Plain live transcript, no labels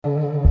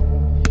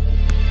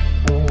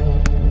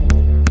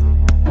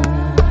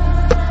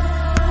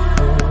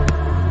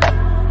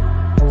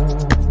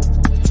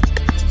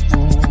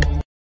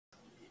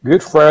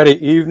Good Friday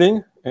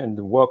evening, and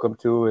welcome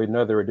to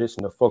another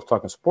edition of Folks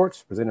Talking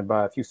Sports, presented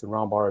by Houston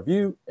Roundball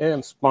Review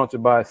and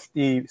sponsored by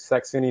Steve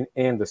Saxenian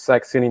and the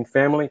Saxenian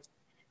family.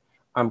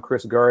 I'm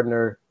Kris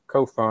Gardner,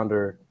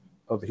 co-founder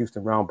of the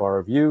Houston Roundball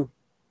Review.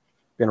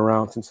 Been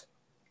around since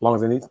as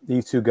long as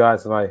these two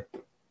guys, my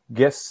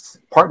guests,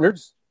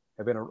 partners,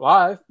 have been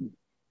alive.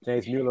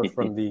 James Mueller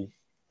from the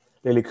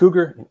Daily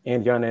Cougar and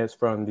Andy Yanez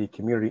from the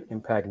Community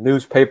Impact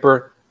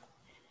newspaper.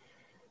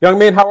 Young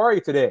men, how are you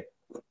today?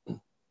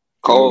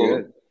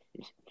 Cold.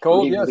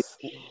 Cold, yes.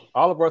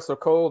 All of us are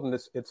cold, and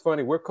it's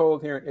funny. We're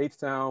cold here in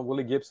H-Town.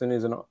 Willie Gibson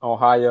is in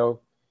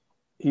Ohio.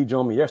 He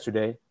joined me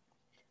yesterday,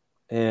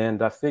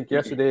 and I think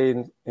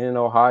yesterday in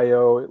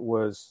Ohio it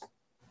was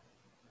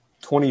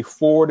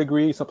 24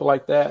 degrees, something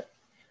like that,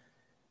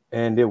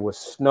 and it was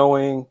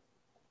snowing,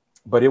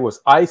 but it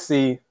was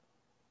icy,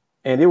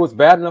 and it was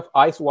bad enough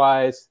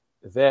ice-wise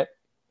that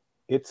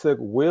it took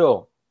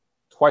Will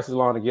twice as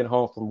long to get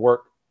home from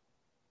work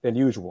than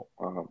usual.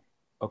 Uh-huh.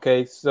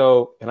 Okay,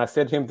 so, and I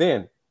said to him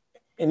then,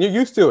 and you're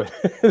used to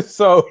it.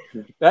 So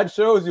that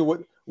shows you what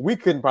we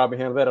couldn't probably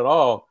handle that at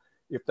all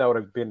if that would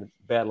have been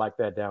bad like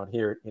that down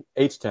here in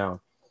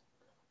H-Town.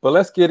 But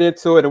let's get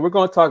into it. And we're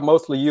going to talk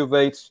mostly U of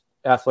H,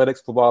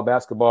 athletics, football,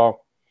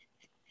 basketball.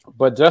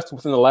 But just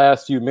within the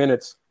last few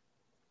minutes,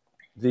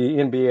 the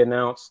NBA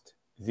announced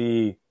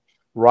the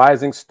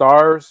Rising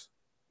Stars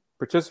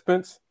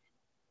participants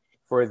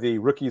for the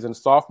rookies and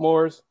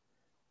sophomores.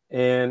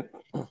 And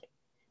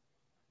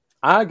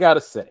I got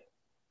to say,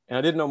 and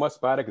I didn't know much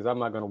about it because I'm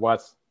not going to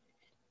watch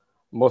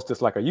most of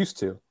this like I used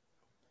to,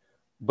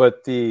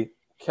 but the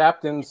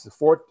captains,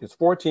 it's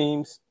four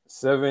teams,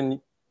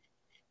 7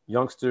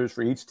 youngsters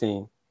for each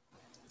team.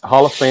 A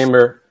Hall of Fame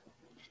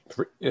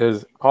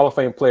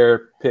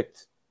player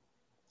picked,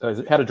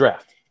 had a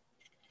draft.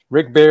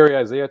 Rick Barry,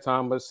 Isaiah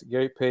Thomas,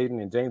 Gary Payton,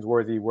 and James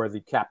Worthy were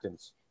the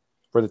captains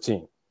for the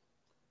team.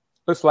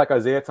 Looks like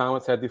Isaiah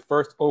Thomas had the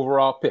first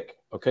overall pick,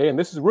 okay? And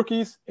this is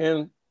rookies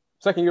and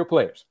second-year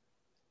players.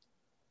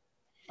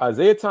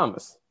 Isaiah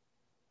Thomas,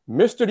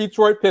 Mr.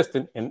 Detroit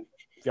Piston, and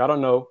if y'all don't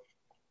know,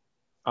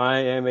 I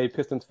am a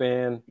Pistons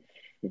fan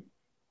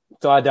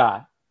till I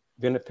die.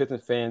 Been a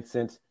Pistons fan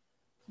since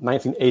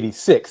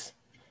 1986.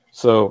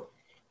 So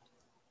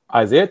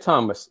Isaiah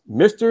Thomas,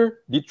 Mr.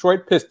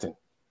 Detroit Piston,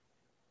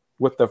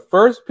 with the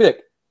first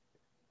pick.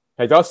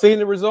 Have y'all seen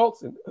the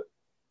results?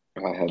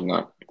 I have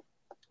not.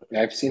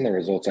 I've seen the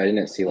results. I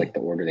didn't see like the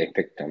order they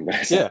picked them, but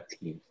I saw the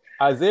team.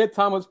 Isaiah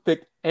Thomas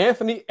picked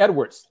Anthony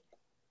Edwards.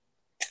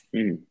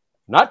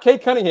 Not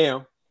Kate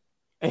Cunningham,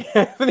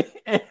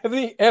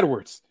 Anthony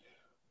Edwards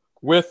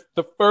with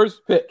the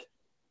first pick.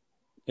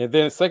 And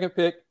then second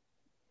pick,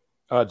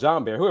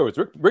 John Barry, whoever it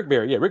was, Rick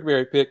Barry. Yeah, Rick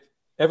Barry picked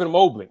Evan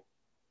Mobley.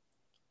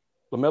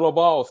 LaMelo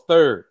Ball was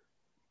third.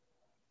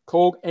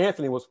 Cole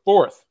Anthony was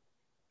fourth.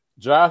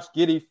 Josh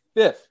Giddey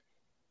fifth.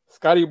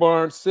 Scotty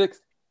Barnes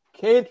sixth.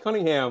 Cade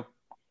Cunningham,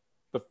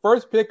 the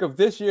first pick of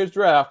this year's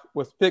draft,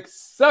 was picked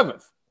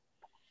seventh.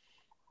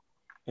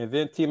 And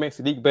then teammate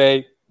Sadiq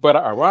Bey. But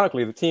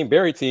ironically, the Team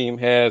Barry team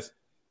has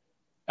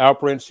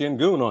Alperen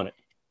Şengün on it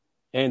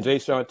and Jay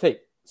Sean Tate.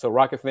 So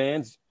Rocket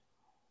fans,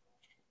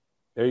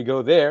 there you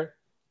go there.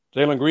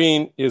 Jalen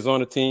Green is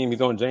on the team.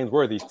 He's on James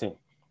Worthy's team.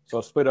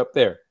 So split up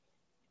there.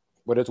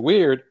 But it's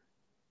weird.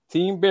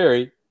 Team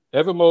Barry,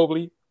 Evan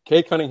Mobley,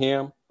 Kay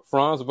Cunningham,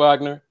 Franz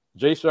Wagner,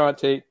 Jay Sean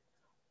Tate,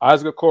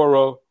 Isaac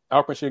Okoro,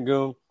 Alperen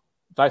Şengün,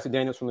 Dyson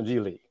Daniels from the G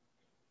League.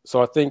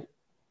 So I think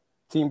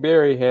Team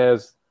Barry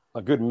has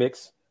a good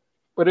mix.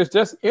 But it's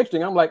just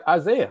interesting. I'm like,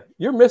 Isaiah,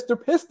 you're Mr.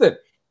 Piston.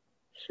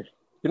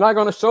 You're not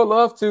going to show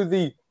love to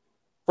the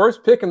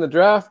first pick in the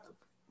draft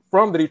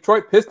from the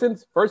Detroit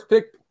Pistons. First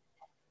pick,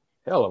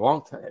 hell, a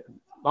long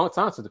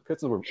time since the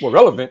Pistons were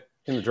relevant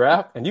in the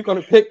draft. And you're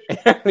going to pick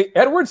Anthony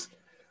Edwards?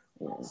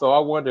 So I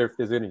wonder if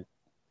there's any,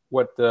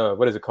 what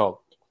is it called?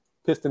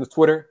 Pistons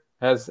Twitter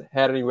has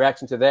had any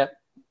reaction to that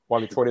while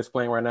Detroit is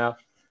playing right now.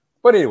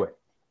 But anyway,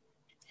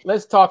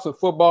 let's talk some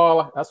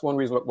football. That's one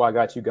reason why I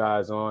got you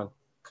guys on.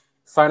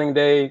 Signing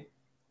day,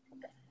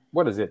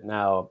 what is it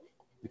now?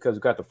 Because we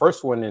got the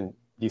first one in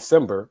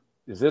December.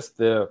 Is this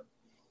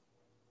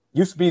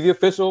used to be the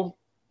official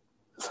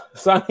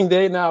signing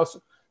day? Now it's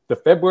the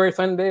February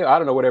signing day? I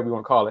don't know, whatever you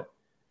want to call it.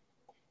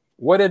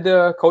 What did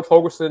Coach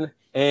Holgorsen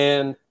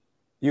and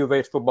U of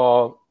H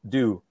football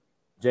do?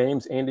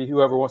 James, Andy,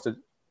 whoever wants to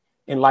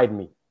enlighten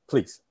me,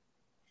 please.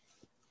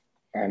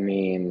 I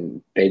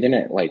mean, they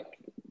didn't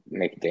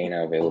make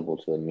Dana available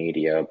to the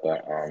media,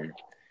 but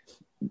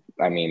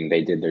I mean,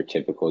 they did their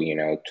typical,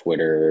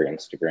 Twitter,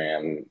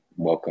 Instagram,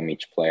 welcome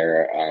each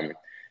player.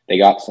 They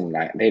got some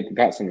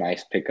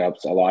nice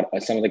pickups.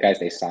 Some of the guys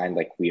they signed,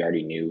 we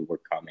already knew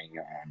were coming,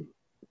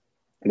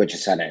 but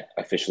just hadn't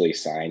officially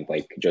signed.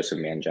 Like Joseph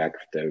Manjack,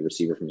 the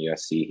receiver from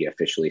USC, he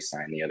officially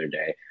signed the other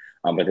day.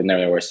 But then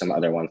there were some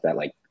other ones that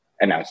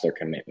announced their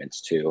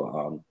commitments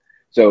too.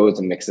 So it was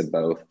a mix of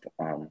both.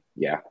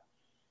 Yeah.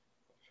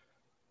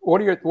 What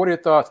are your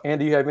thoughts,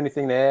 Andy? Do you have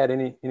anything to add?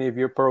 Any of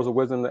your pearls of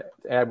wisdom to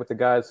add with the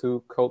guys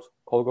who Coach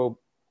Holgo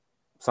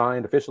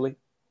signed officially?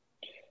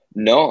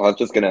 No, I was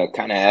just gonna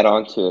kind of add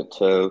on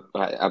to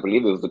I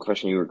believe it was the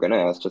question you were gonna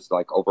ask, just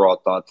like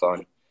overall thoughts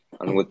on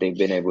what they've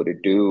been able to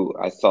do.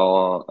 I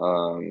saw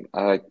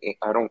I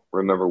don't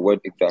remember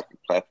what exact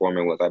platform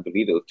it was. I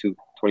believe it was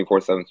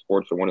 24/7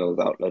 Sports or one of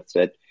those outlets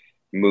that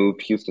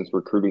moved Houston's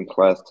recruiting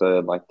class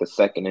to like the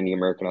second in the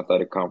American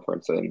Athletic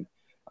Conference, and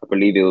I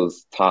believe it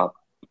was top.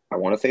 I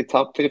want to say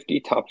top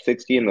 50, top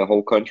 60 in the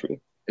whole country.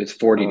 It's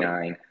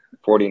 49.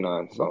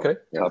 49, so Okay.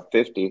 top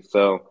 50.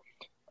 So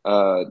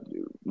uh,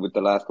 with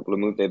the last couple of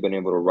moves, they've been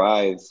able to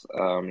rise.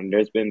 And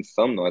there's been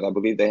some noise. I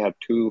believe they had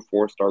 2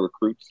 4-star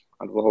recruits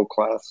out of the whole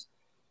class,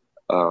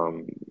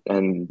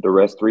 and the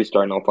rest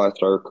 3-star, no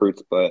 5-star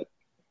recruits. But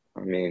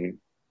I mean,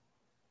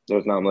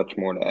 there's not much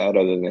more to add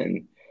other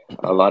than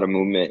a lot of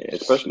movement,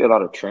 especially a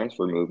lot of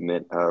transfer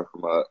movement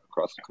from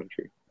across the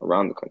country,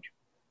 around the country.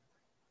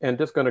 And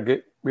just going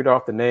to read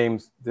off the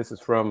names. This is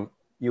from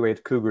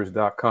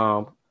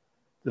uhcougars.com.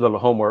 A little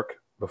homework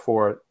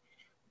before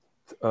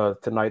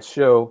tonight's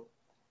show.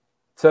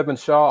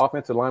 Tevin Shaw,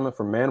 offensive lineman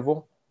from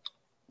Manville,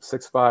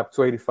 6'5",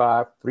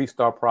 285,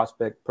 3-star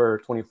prospect per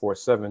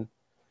 24/7.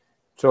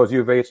 Chose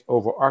U of H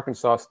over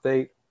Arkansas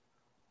State,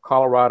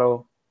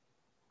 Colorado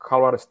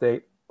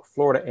State,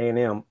 Florida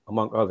A&M,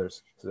 among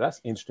others. So that's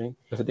interesting.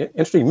 That's an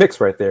interesting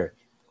mix right there.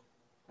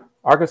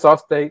 Arkansas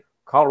State,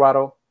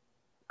 Colorado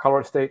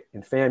State,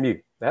 and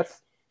FAMU.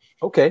 That's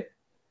okay.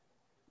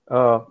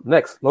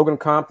 Next, Logan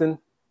Compton,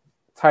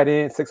 tight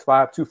end, 6'5",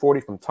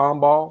 240 from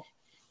Tomball.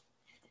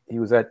 He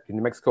was at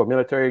New Mexico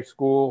Military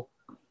School,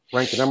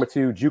 ranked the number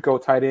 2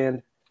 JUCO tight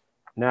end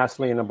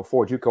nationally and number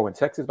 4 JUCO in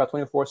Texas by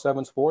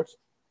 24/7 Sports.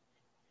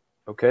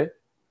 Okay.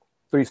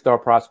 3-star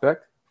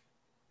prospect.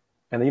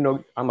 And,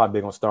 I'm not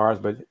big on stars,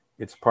 but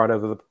it's part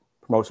of the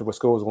promotion where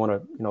schools want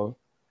to,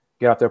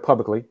 get out there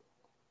publicly.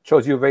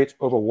 Chose U of H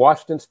over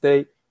Washington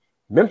State,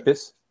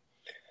 Memphis,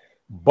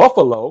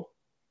 Buffalo,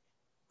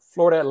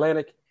 Florida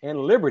Atlantic, and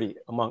Liberty,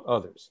 among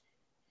others.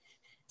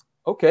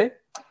 Okay.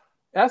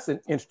 That's an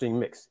interesting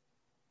mix.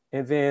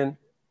 And then,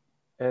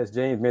 as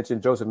James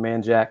mentioned, Joseph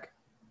Manjack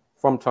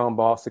from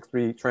Tomball,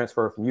 6'3",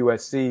 transfer from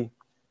USC.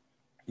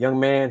 Young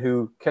man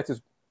who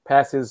catches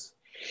passes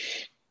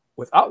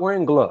without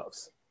wearing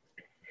gloves.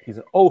 He's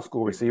an old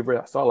school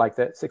receiver. I saw like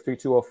that, 6'3",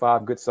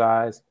 205, good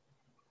size.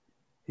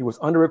 He was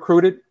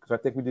under-recruited, because I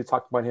think we did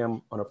talk about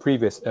him on a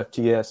previous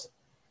FTS.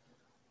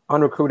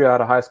 Under-recruited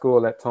out of high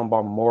school at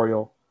Tomball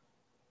Memorial.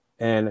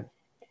 And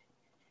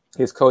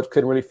his coach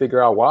couldn't really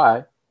figure out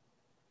why.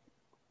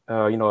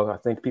 I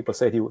think people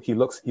said he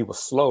was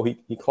slow.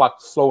 He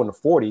clocked slow in the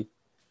 40,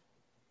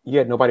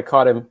 yet nobody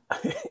caught him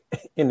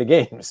in the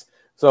games.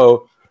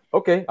 So,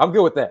 okay, I'm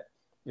good with that.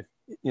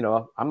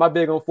 I'm not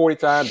big on 40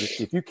 times.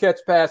 If you catch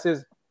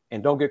passes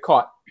and don't get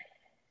caught,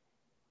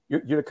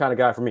 you're the kind of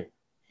guy for me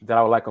that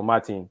I would like on my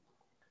team.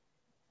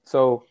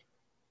 So,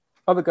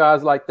 other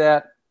guys like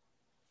that,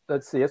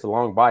 let's see, it's a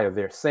long bio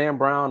there. Sam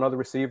Brown, another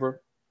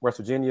receiver, West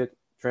Virginia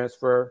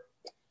transfer,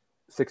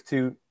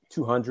 6'2",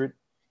 200.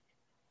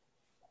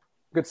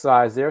 Good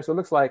size there. So it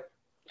looks like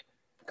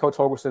Coach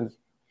Holgerson's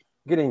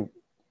getting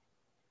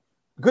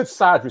good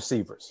size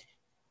receivers.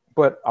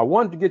 But I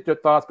wanted to get your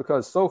thoughts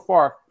because so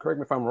far, correct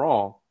me if I'm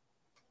wrong,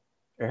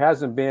 it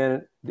has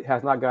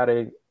not got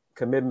a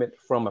commitment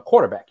from a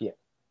quarterback yet,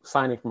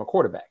 signing from a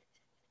quarterback.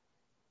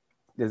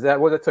 What does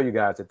that tell you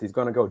guys, that he's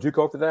going to go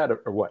JUCO for that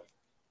or what?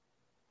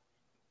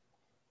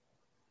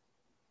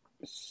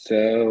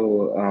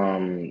 So,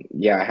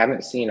 I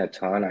haven't seen a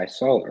ton. I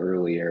saw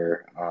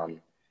earlier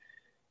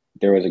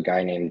there was a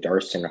guy named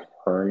Darson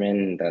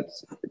Herman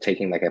that's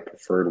taking like a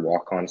preferred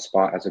walk-on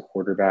spot as a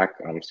quarterback.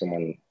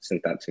 Someone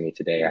sent that to me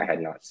today. I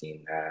had not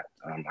seen that.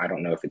 I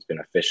don't know if it's been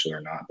official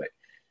or not, but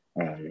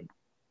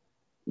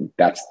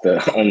that's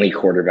the only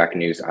quarterback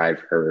news I've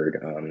heard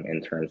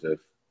in terms of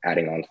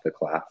adding on to the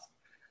class.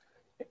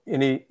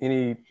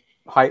 Any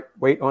height,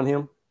 weight on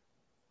him?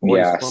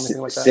 Yeah,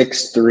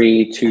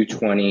 6'3",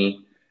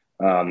 220,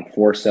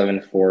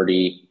 4'7",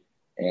 40,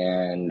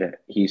 and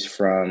he's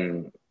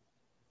from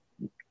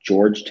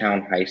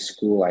Georgetown High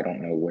School. I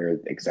don't know where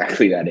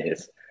exactly that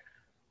is.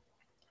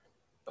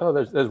 Oh,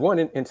 there's one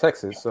in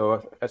Texas,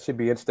 so that should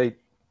be in state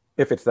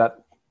if it's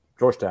that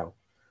Georgetown,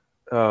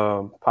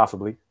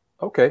 possibly.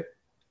 Okay.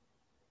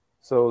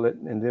 So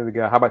and then we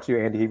got. How about you,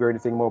 Andy? Have you heard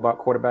anything more about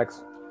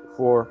quarterbacks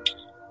for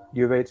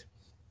U of H?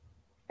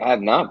 I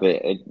have not,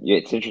 but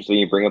it's interesting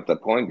you bring up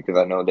that point because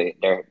I know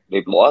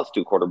they've lost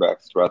 2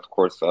 quarterbacks throughout the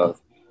course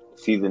of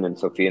the season, and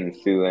Sophia and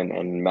Sue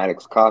and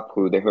Maddox Kopp,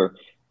 who they were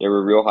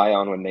real high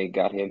on when they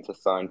got him to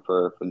sign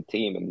for the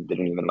team, and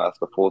didn't even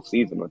last a full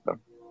season with them.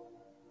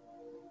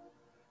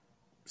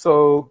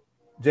 So,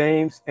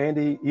 James,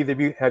 Andy, either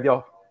of you, have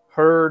y'all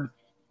heard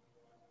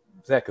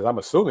that? Because I'm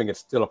assuming it's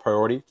still a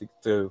priority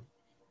to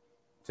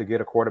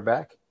get a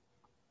quarterback.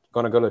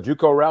 Going to go the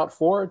JUCO route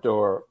for it,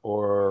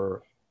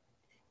 or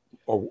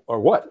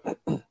what?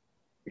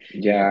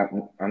 Yeah,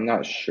 I'm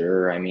not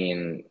sure. I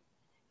mean,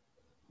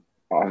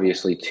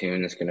 obviously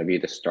Toon is going to be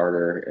the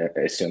starter,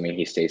 assuming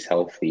he stays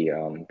healthy.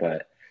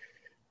 But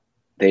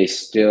they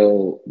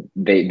still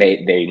they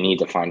need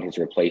to find his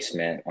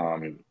replacement.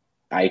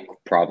 I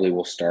probably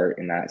will start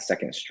in that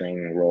second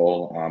string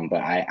role,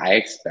 but I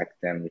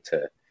expect them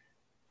to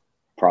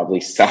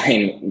probably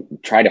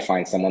try to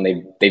find someone.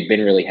 They've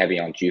been really heavy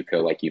on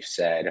JUCO, like you've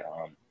said.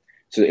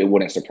 So it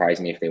wouldn't surprise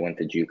me if they went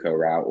the JUCO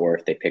route or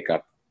if they pick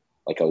up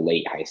like a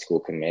late high school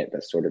commit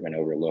that's sort of been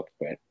overlooked.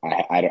 But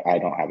I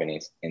don't have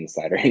any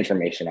insider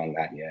information on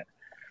that yet.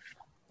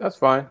 That's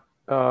fine.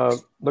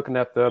 Looking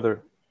at the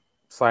other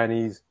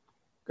signees,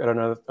 got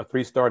a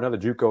 3-star, another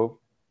JUCO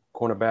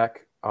cornerback,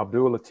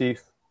 Abdul Latif.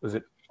 Is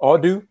it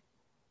Audu?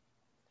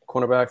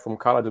 Cornerback from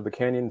College of the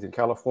Canyons in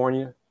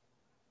California.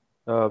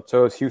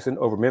 Chose Houston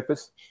over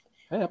Memphis.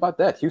 Hey, how about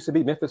that? Houston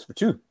beat Memphis for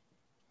two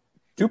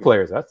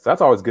players.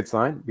 That's always a good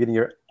sign. Beating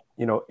your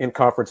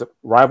in-conference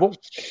rival.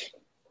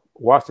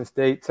 Washington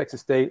State, Texas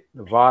State,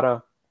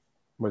 Nevada,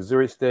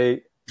 Missouri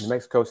State, New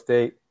Mexico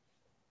State,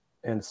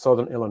 and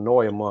Southern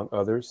Illinois, among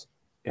others.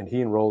 And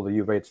he enrolled at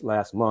U of H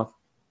last month.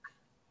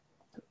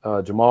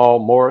 Jamal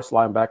Morris,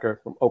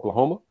 linebacker from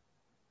Oklahoma.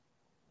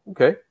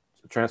 Okay,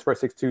 so transfer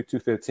 6'2",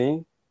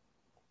 215.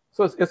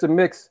 So it's a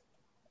mix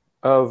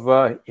of,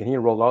 and he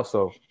enrolled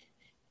also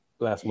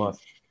last month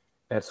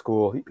at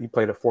school. He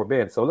played at Fort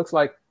Bend. So it looks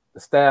like the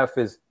staff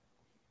is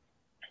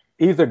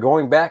either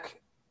going back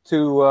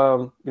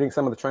to getting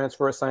some of the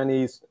transfer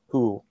signees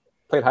who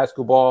played high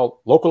school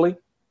ball locally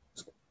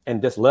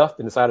and just left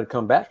and decided to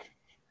come back.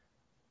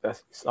 I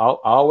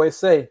always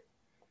say,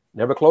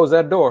 never close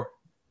that door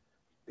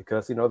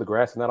because, the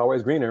grass is not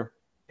always greener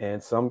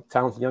and some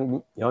talented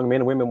young men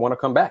and women want to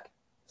come back.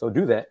 So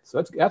do that.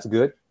 So that's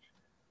good.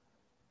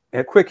 And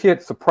a quick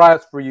hit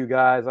surprise for you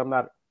guys.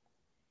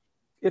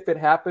 If it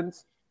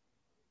happens,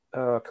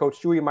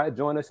 Coach Huey might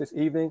join us this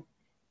evening.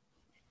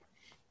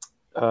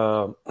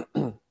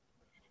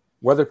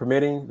 Weather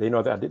permitting, they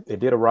know that they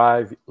did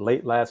arrive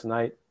late last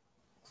night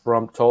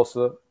from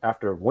Tulsa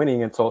after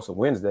winning in Tulsa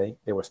Wednesday.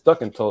 They were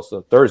stuck in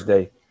Tulsa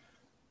Thursday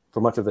for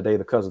much of the day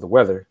because of the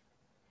weather.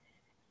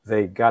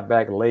 They got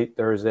back late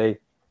Thursday.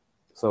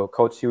 So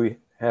Coach Huey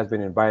has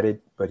been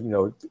invited, but,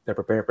 they're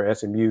preparing for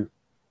SMU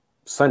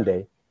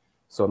Sunday.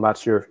 So I'm not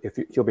sure if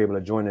he'll be able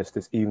to join us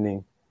this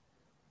evening.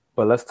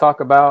 But let's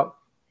talk about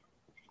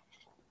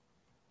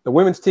the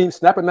women's team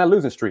snapping that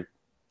losing streak.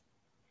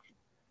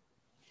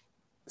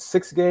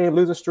 6-game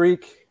losing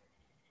streak.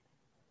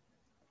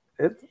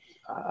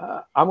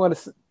 I'm going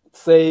to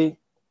say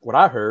what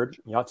I heard.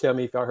 Y'all tell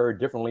me if I heard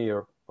differently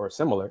or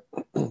similar.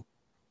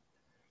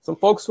 Some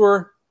folks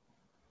were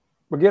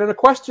getting a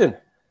question,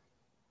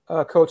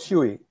 Coach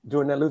Huey,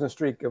 during that losing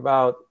streak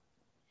about,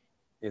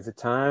 is it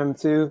time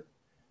to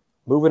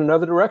move in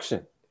another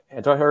direction?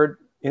 Had y'all heard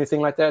anything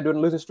like that during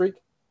the losing streak?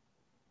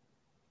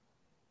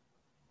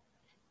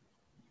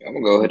 I'm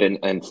going to go ahead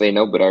and say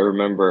no, but I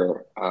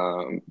remember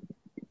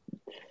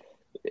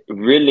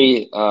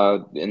really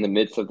in the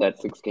midst of that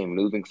 6-game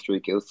losing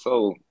streak, it was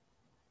so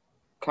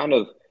kind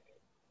of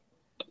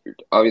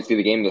obviously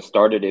the game that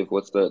started it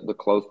was the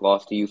close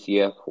loss to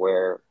UCF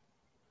where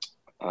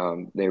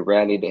they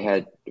rallied. They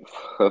had,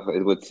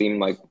 it would seem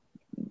like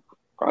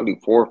probably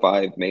 4 or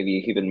 5,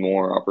 maybe even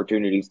more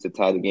opportunities to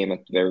tie the game at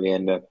the very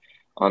end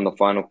on the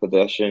final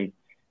possession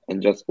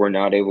and just were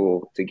not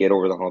able to get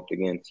over the hump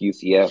against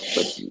UCF.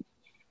 But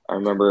I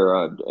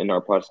remember in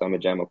our Potsdam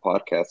Majama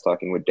podcast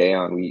talking with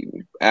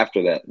Dayon,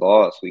 after that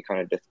loss, we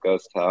kind of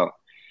discussed how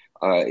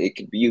it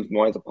could be used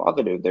more as a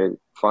positive.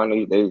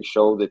 They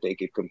showed that they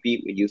could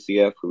compete with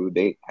UCF, who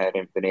they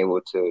hadn't been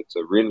able to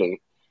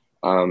really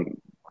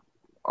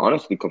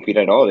honestly compete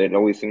at all. It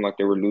always seemed like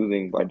they were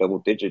losing by double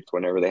digits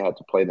whenever they had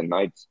to play the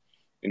Knights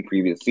in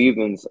previous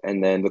seasons.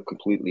 And then the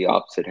completely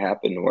opposite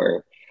happened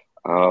where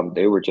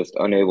they were just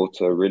unable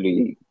to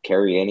really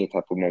carry any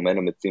type of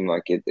momentum. It seemed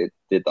like it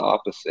did the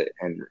opposite,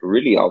 and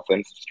really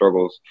offensive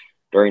struggles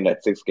during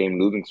that 6-game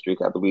losing streak.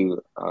 I believe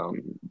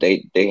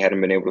they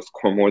hadn't been able to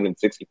score more than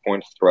 60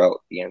 points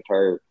throughout the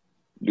entire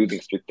losing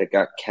streak that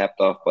got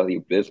capped off by the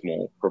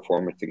abysmal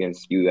performance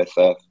against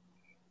USF.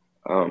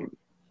 On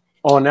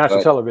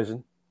national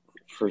television.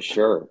 For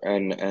sure.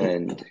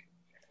 And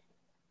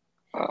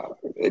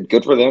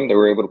good for them. They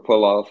were able to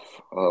pull off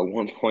a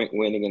 1-point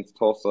win against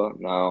Tulsa.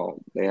 Now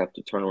they have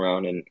to turn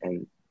around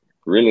and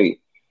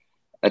really,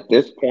 at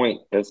this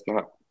point, there's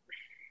not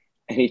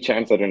any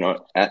chance that an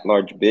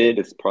at-large bid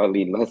is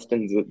probably less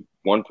than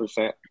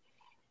 1%,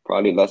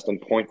 probably less than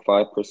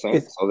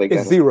 0.5%. So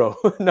it's zero.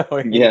 No,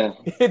 yeah,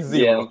 it's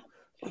zero.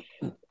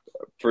 Yeah,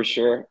 for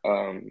sure.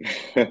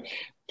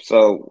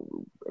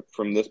 So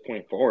from this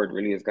point forward,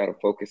 really has got to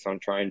focus on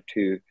trying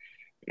to,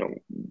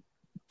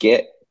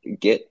 get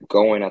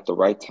going at the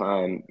right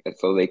time, and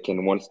so they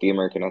can, once the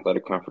American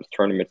Athletic Conference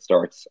tournament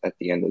starts at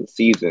the end of the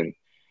season,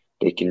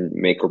 they can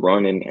make a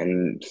run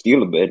and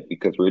steal a bit,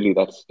 because really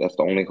that's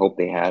the only hope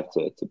they have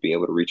to be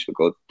able to reach the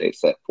goal that they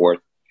set forth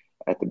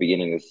at the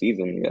beginning of the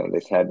season.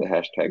 They've had the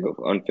hashtag of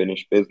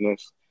unfinished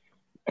business,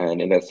 and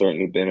it has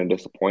certainly been a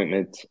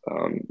disappointment.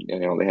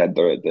 They had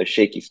the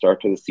shaky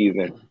start to the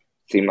season.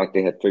 Seemed like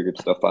they had figured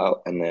stuff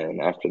out, and then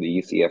after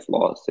the UCF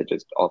loss, it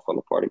just all fell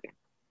apart again.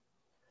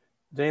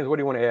 James, what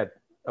do you want to add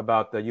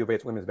about the U of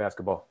H women's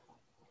basketball?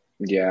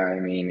 Yeah, I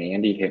mean,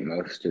 Andy hit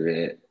most of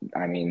it.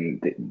 I mean,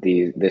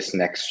 this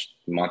next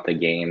month of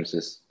games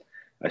is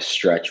a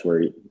stretch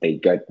where they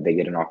get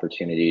an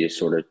opportunity to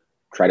sort of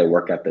try to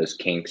work out those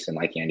kinks and,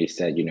 like Andy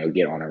said,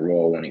 get on a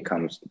roll when it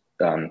comes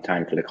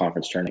time for the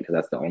conference tournament, because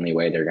that's the only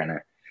way they're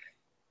gonna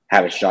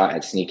have a shot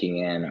at sneaking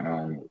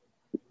in.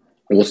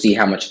 We'll see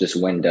how much this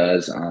win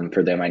does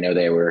for them. I know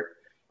they were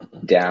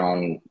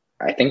down,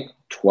 I think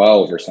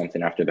 12 or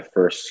something after the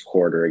first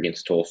quarter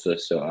against Tulsa,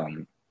 so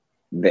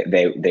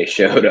they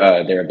showed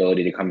their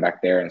ability to come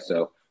back there, and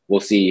so we'll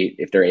see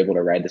if they're able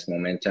to ride this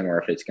momentum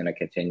or if it's going to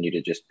continue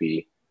to just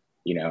be,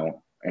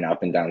 an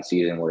up and down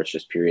season where it's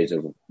just periods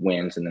of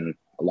wins and then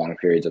long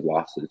periods of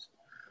losses.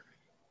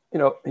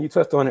 You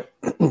touched on it.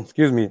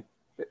 Excuse me.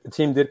 The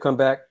team did come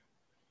back.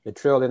 They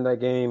trailed in that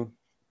game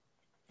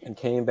and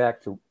came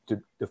back to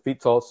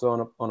defeat Tulsa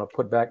on a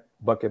putback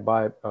bucket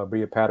by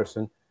Bria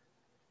Patterson.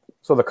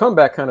 So the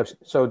comeback kind of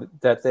showed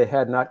that they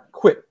had not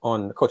quit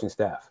on the coaching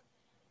staff,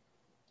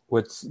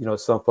 which,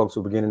 some folks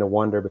were beginning to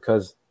wonder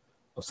because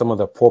of some of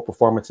the poor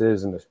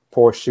performances and the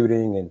poor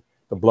shooting and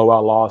the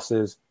blowout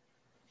losses.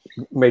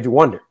 Made you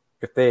wonder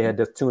if they had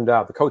just tuned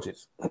out the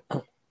coaches.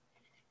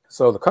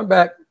 So the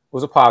comeback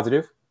was a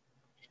positive.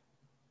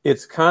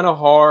 It's kind of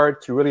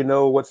hard to really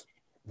know what's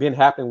been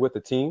happening with the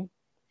team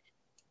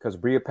because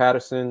Bria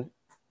Patterson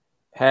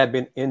had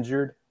been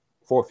injured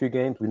for a few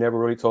games. We never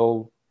really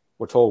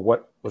were told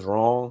what was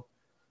wrong.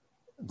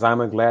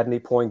 Diamond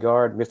Gladney, point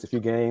guard, missed a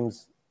few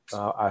games.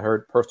 I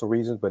heard personal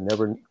reasons, but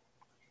never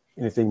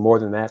anything more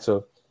than that.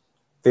 So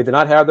they did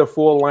not have their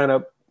full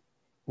lineup,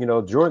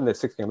 during the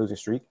 6-game losing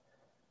streak.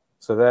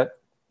 So that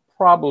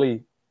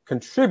probably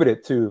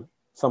contributed to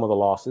some of the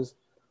losses.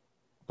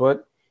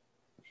 But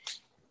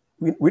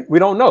we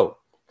don't know.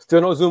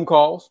 Still no Zoom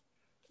calls,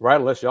 right?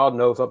 Unless y'all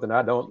know something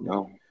I don't.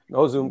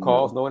 No Zoom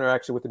calls, no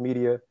interaction with the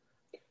media,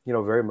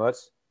 very much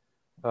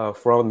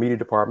from the media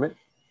department.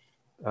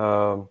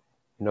 The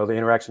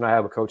interaction I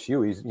have with Coach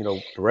Hugh, he's,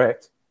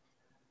 direct.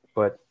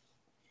 But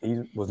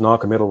he was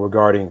non-committal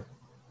regarding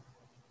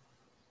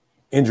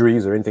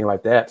injuries or anything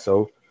like that.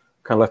 So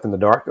kind of left in the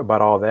dark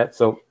about all that.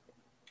 So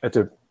it's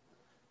a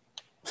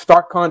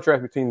stark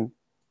contrast between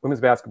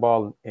women's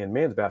basketball and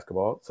men's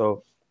basketball.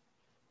 So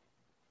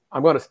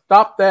I'm going to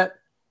stop that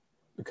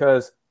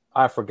because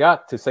I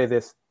forgot to say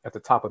this at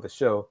the top of the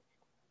show.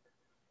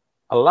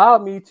 Allow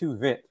me to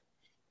vent,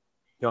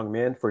 young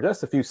men, for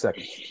just a few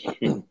seconds.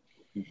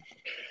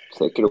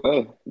 Take it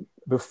away.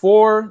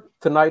 Before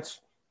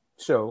tonight's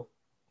show,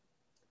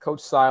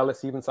 Coach Silas,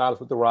 Stephen Silas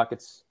with the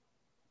Rockets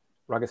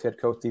head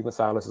coach Stephen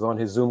Silas is on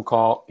his Zoom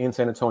call in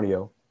San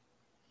Antonio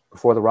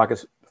before the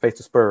Rockets face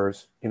the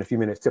Spurs in a few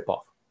minutes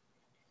tip-off.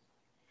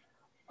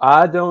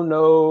 I don't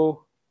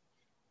know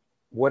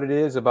what it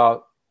is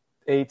about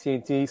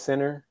AT&T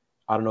Center.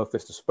 I don't know if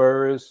it's the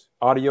Spurs,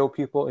 audio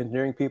people,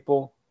 engineering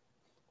people.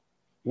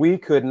 We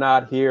could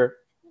not hear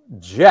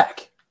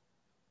jack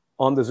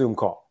on the Zoom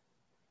call.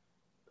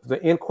 The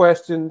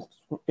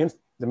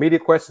media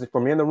questions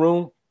from in the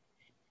room,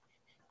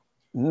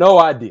 no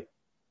idea.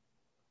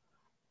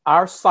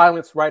 Our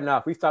silence right now,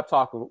 if we stop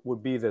talking,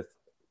 would be the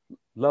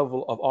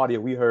level of audio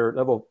we heard,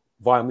 level of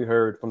volume we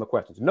heard from the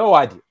questions. No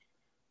idea.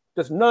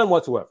 Just none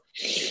whatsoever.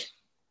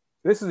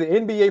 This is the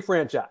NBA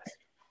franchise.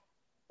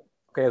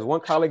 Okay, as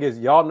one colleague is,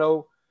 y'all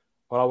know,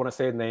 well, I want to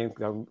say his name,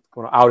 I'm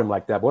going to out him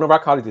like that. But one of our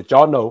colleagues that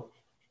y'all know,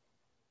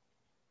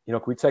 can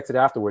we text it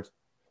afterwards?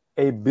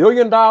 $1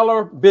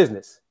 billion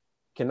business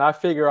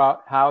cannot figure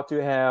out how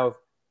to have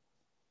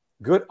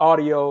good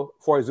audio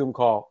for a Zoom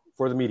call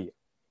for the media.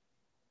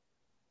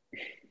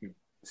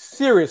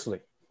 Seriously.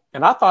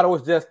 And I thought it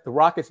was just the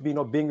Rockets being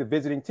the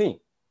visiting team.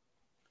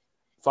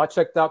 So I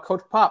checked out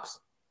Coach Pop's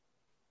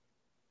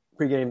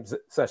pregame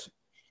session.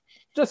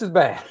 Just as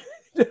bad.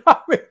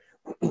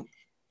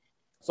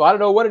 So I don't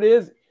know what it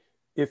is.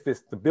 If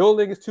it's the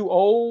building is too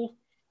old,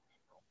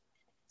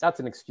 that's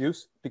an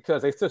excuse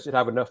because they still should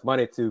have enough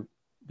money to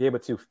be able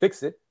to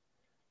fix it.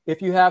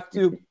 If you have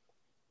to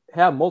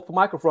have multiple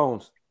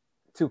microphones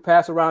to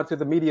pass around to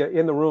the media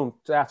in the room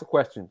to ask a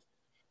question,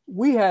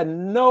 we had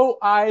no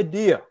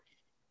idea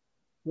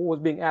what was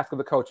being asked of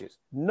the coaches.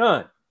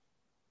 None.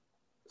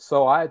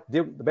 So I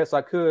did the best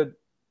I could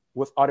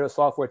with audio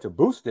software to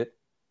boost it.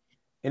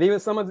 And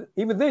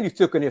even then you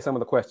still couldn't hear some of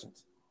the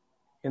questions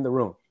in the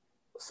room.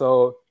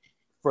 So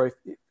for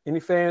any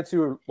fans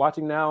who are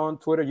watching now on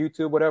Twitter,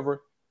 YouTube,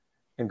 whatever,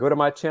 and go to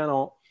my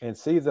channel and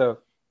see the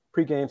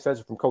pregame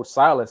session from Coach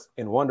Silas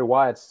and wonder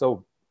why it's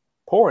so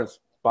poor in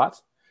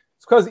spots,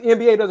 it's because the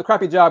NBA does a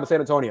crappy job in San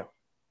Antonio.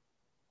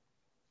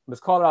 Let's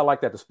call it out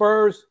like that. The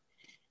Spurs,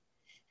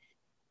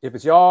 if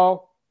it's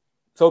y'all,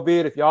 so be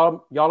it. If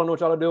y'all don't know what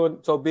y'all are doing,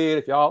 so be it.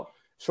 If y'all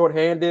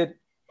shorthanded,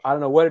 I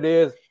don't know what it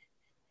is,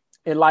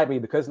 enlighten me,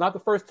 because it's not the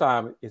first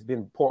time it's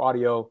been poor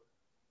audio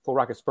for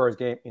Rockets Spurs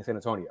game in San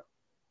Antonio.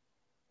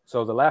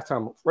 So the last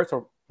time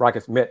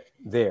Rockets met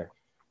there,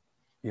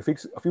 a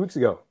few weeks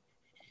ago,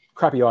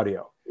 crappy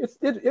audio.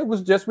 It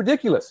was just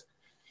ridiculous.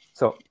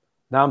 So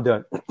now I'm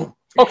done.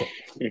 Okay.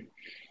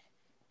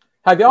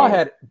 Have y'all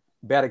had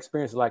bad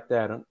experiences like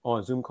that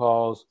on Zoom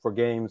calls for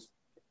games?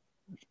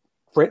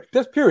 For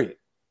just period.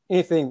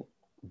 Anything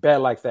bad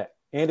like that?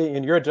 Andy,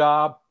 in your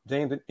job,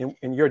 James,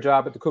 in your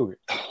job at the Cougars?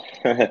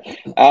 Yeah,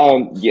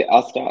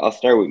 I'll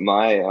start with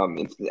my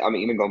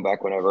even going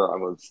back whenever I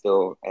was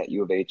still at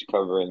U of H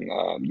covering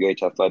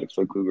UH athletics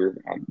for Cougar.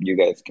 You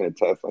guys can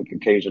attest, like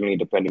occasionally,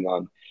 depending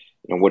on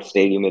what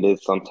stadium it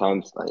is,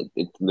 sometimes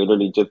it's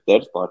literally just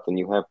dead spots, and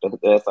you have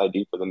the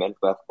SID for the men's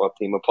basketball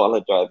team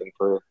apologizing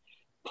for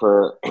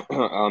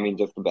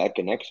just the bad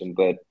connection.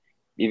 But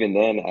even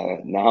then,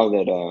 now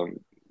that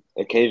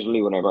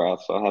occasionally, whenever I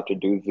also have to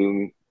do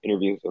Zoom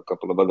interviews with a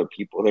couple of other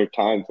people, there are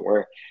times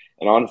where,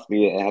 and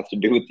honestly, it has to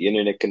do with the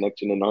internet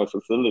connection in our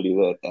facility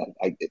that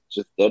it's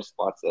just dead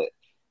spots that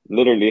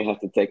literally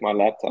have to take my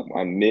laptop.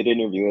 I'm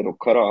mid-interview, it'll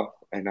cut off,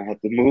 and I have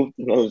to move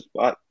to another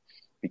spot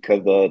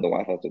because the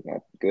Wi-Fi is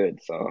not good.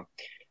 So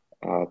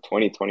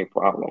 2020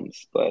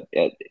 problems. But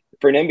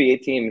for an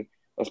NBA team,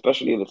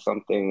 especially if it's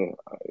something,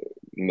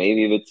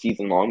 maybe if it's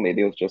season long,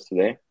 maybe it was just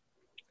today.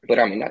 But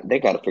I mean, they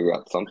got to figure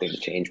out something to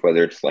change,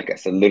 whether it's, like I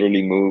said,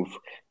 literally move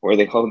or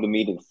they hold the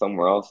meeting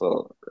somewhere else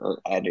or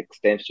add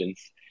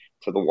extensions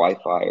to the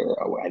Wi-Fi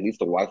or at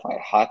least a Wi-Fi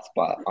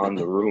hotspot on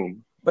the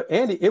room. But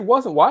Andy, it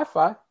wasn't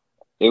Wi-Fi.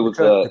 It was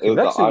the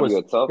audio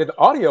itself. The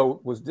audio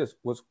was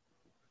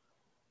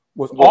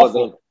well,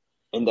 awful.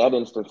 In that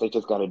instance, they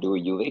just got to do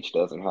what UH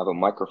does and have a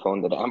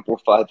microphone that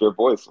amplifies your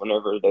voice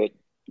whenever they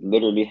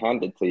literally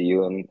hand it to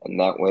you, and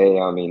that way,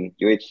 I mean,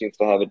 UH seems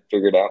to have it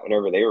figured out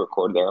whenever they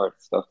record their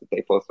art stuff that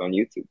they post on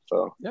YouTube.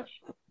 So yeah,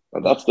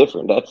 that's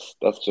different.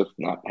 That's just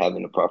not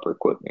having the proper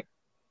equipment.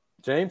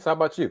 James, how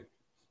about you?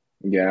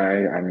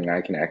 Yeah, I mean, I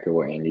can echo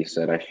what Andy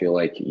said. I feel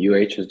like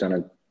UH has done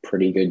a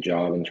pretty good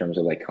job in terms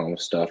of like home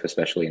stuff,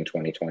 especially in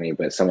 2020.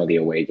 But some of the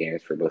away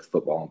games for both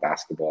football and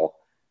basketball,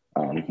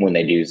 when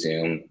they do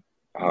Zoom,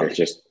 there's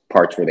just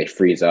parts where they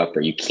freeze up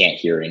or you can't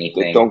hear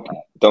anything.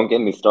 Don't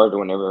get me started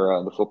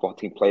whenever the football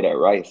team played at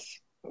Rice.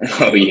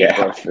 Oh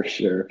yeah, for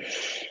sure.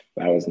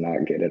 That was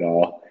not good at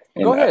all.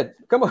 And, go ahead.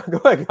 Come on. Go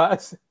ahead,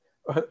 guys.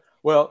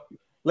 Well,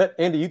 let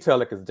Andy, you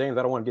tell it, because James,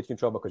 I don't want to get you in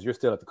trouble because you're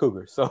still at the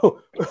Cougars.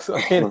 So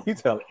Andy, you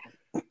tell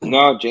it.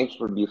 No, James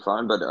would be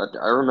fine. But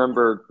I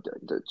remember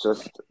it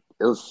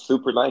was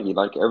super laggy.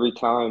 Like every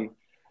time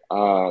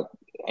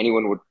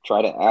anyone would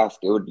try to ask,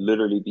 it would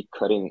literally be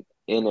cutting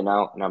in and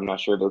out. And I'm not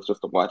sure if it was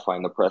just the Wi-Fi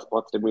in the press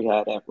box that we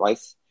had at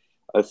Rice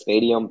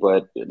Stadium,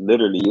 but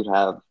literally you'd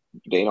have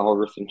Dana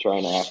Holgerson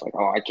trying to ask, like,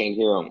 "Oh, I can't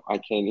hear him. I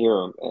can't hear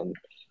him," and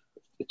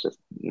it's just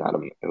not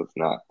it was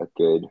not a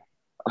good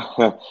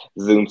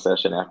Zoom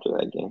session after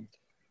that game.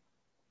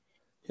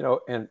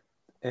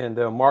 And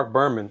Mark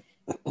Berman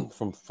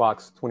from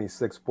Fox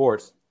 26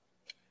 Sports,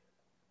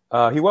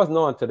 he wasn't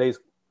on today's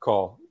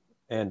call,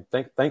 and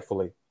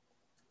thankfully,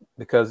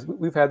 because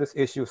we've had this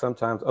issue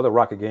sometimes other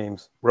Rocket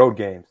games, road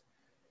games,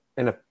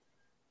 and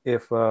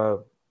if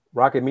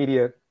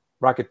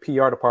Rocket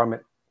PR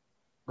department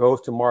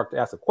goes to Mark to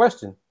ask a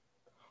question,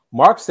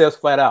 Mark says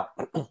flat out,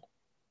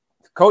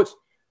 "Coach,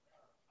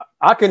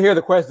 I couldn't hear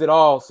the question at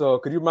all, so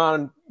could you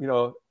mind,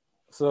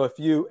 so if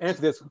you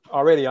answer this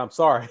already, I'm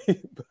sorry."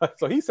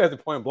 So he says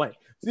it point blank.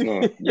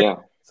 Yeah.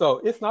 So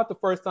it's not the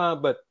first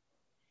time, but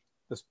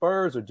the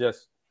Spurs are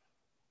just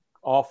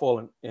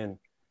awful. And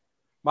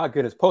my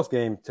goodness, post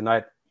game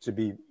tonight should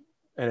be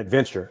an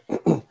adventure.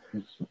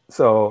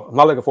 So I'm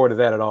not looking forward to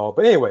that at all.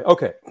 But anyway,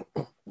 okay.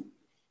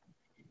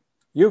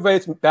 U of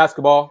H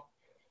basketball.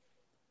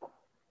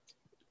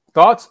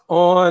 Thoughts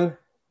on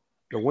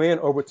the win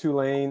over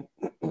Tulane?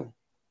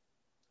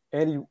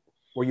 Andy,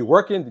 were you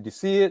working? Did you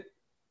see it?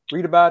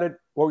 Read about it?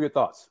 What were your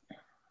thoughts?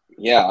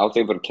 Yeah, I was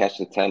able to catch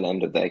the tail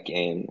end of that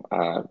game,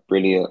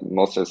 really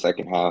most of the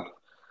second half.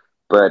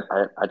 But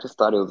I just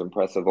thought it was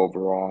impressive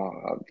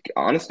overall.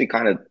 Honestly,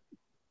 kind of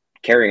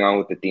carrying on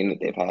with the theme that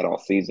they've had all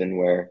season,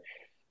 where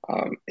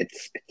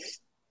it's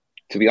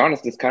to be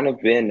honest, it's kind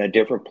of been a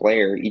different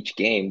player each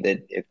game.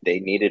 That if they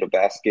needed a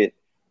basket,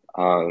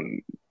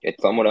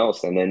 it's someone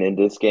else. And then in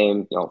this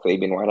game,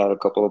 Fabian White had a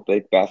couple of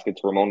big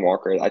baskets. Ramon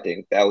Walker, I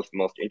think that was the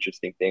most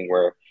interesting thing,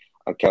 where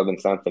Kelvin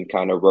Sampson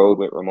kind of rode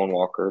with Ramon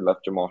Walker,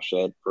 left Jamal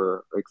Shedd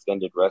for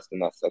extended rest in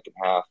that second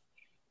half.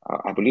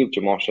 I believe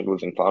Jamal Shedd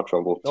was in foul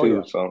trouble too. Oh,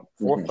 yeah. So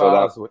 4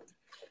 fouls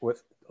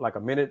with like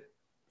a minute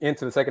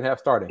into the second half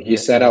starting. He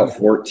sat out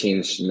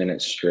 14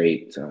 minutes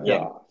straight.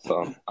 Yeah,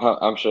 so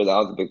I'm sure that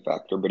was a big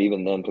factor. But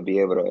even then, to be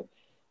able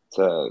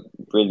to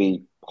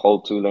really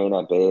hold Tulane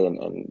at bay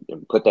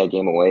and put that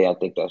game away, I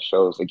think that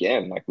shows,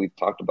 again, like we've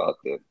talked about,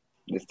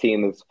 this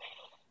team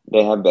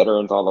they have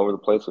veterans all over the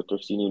place with their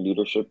senior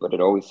leadership, but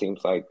it always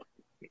seems like,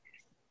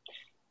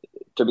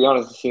 to be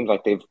honest, it seems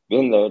like they've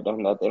been there,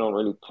 done that. They don't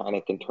really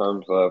panic in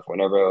terms of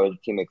whenever a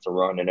team makes a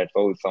run, and it's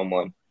always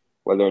someone,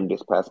 whether in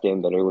this past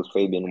game that it was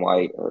Fabian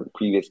White or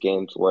previous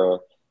games where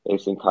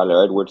they've seen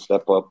Kyler Edwards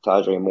step up,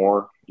 Tajay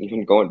Moore,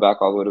 even going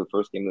back all the way to the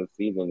first game of the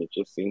season. It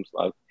just seems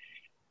like,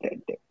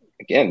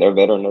 again, they're a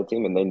veteran of the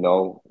team and they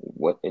know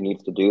what it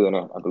needs to do. And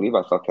I believe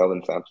I saw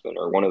Kelvin Sampson,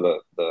 or one of the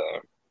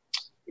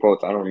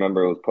quotes, I don't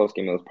remember, it was post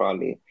game, it was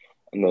probably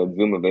and the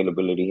Zoom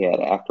availability he had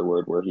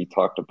afterward, where he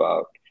talked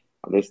about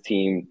this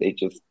team, they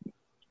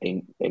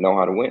know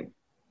how to win.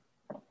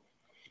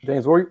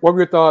 James, what were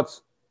your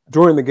thoughts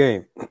during the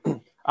game?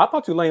 I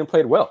thought Tulane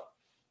played well.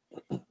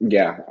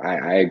 Yeah,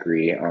 I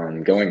agree.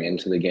 Going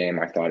into the game,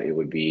 I thought it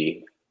would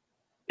be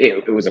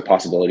it was a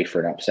possibility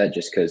for an upset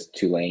just because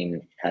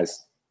Tulane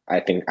has. I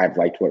think I've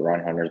liked what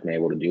Ron Hunter's been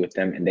able to do with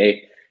them, and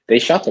they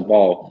shot the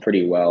ball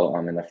pretty well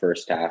in the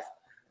first half.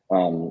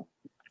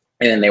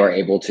 And then they were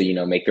able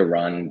to, make a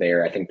run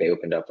there. I think they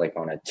opened up like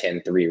on a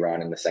 10-3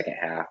 run in the second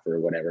half or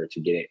whatever to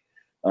get it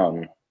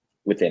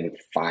within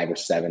 5 or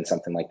 7,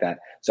 something like that.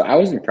 So I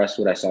was impressed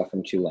with what I saw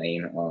from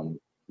Tulane.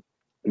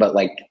 But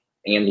like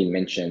Andy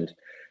mentioned,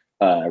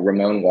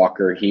 Ramon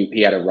Walker,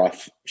 he had a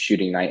rough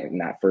shooting night in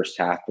that first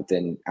half. But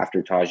then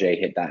after Tajay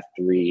hit that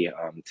 3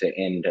 to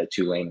end a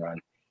Tulane run,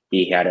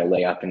 he had a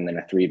layup and then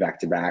a 3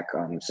 back-to-back.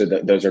 So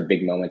those are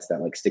big moments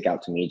that like stick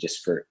out to me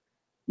just for,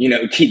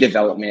 key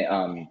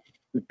development.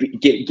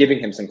 Giving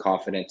him some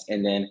confidence.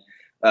 And then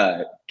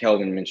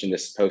Kelvin mentioned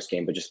this post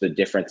game, but just the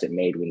difference it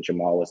made when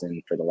Jamal was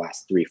in for the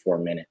last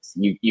 3-4 minutes.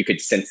 You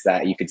could sense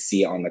that. You could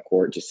see it on the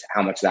court, just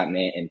how much that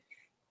meant. And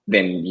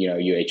then,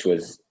 UH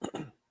was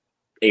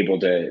able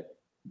to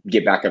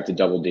get back up to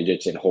double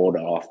digits and hold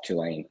off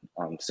Tulane.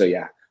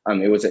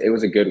 It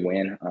was a good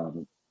win.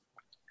 And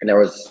there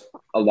was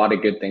a lot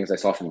of good things I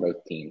saw from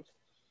both teams.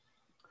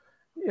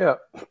 Yeah.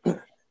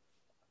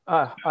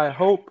 I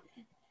hope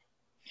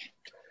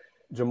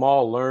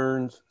Jamal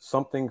learns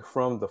something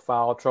from the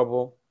foul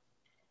trouble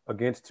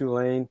against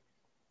Tulane,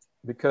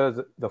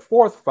 because the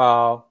fourth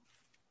foul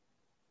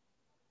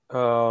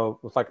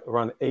was like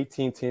around the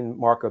 18-10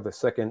 mark of the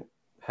second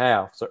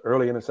half. So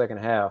early in the second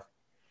half,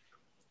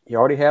 he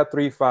already had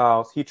 3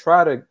 fouls. He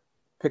tried to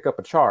pick up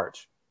a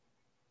charge.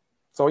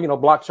 So,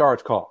 block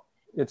charge call.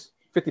 It's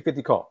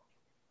 50-50 call.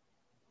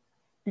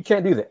 You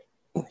can't do that.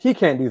 He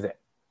can't do that.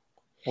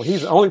 Well,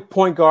 he's the only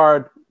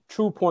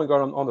true point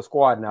guard on the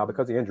squad now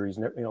because of injuries.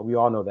 We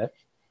all know that.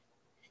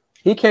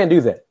 He can't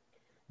do that.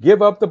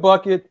 Give up the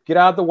bucket, get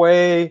out of the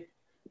way.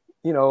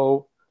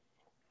 The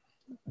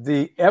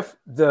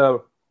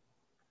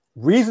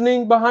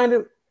reasoning behind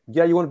it,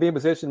 yeah, you want to be in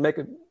position to make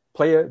a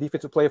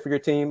defensive player for your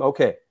team,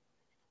 okay.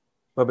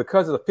 But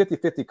because of the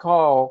 50-50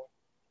 call,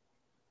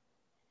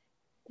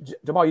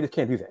 Jamal, you just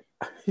can't do that.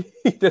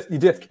 you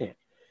just can't.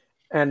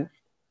 And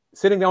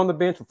sitting down on the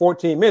bench for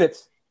 14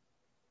 minutes,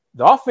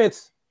 the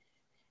offense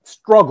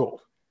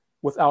struggled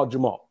without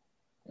Jamal.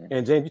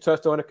 And James, you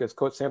touched on it because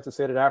Coach Sampson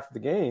said it after the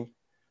game.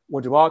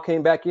 When Jamal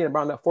came back in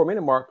around that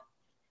 4-minute mark,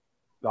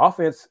 the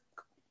offense,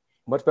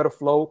 much better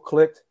flow,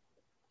 clicked,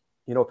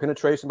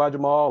 penetration by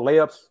Jamal,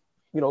 layups,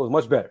 it was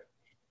much better.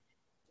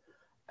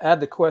 Add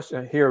the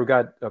question here. We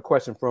got a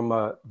question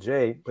from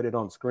Jay. Put it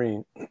on the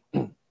screen.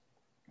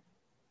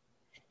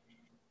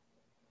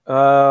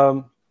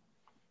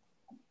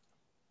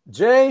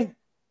 Jay,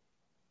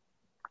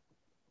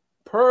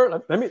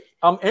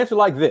 I'm answer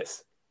like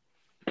this.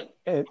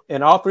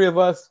 And all 3 of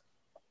us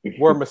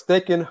were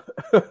mistaken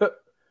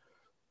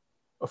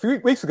a few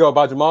weeks ago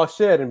about Jamal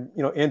Shead and,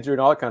 injured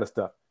and all that kind of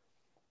stuff.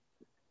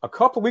 A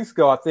couple of weeks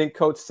ago, I think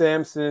Coach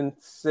Sampson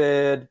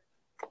said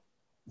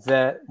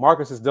that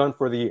Marcus is done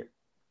for the year.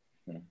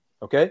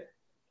 Okay?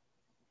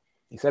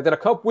 He said that a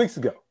couple weeks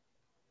ago.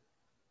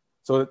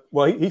 So,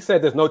 he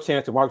said there's no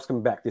chance of Marcus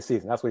coming back this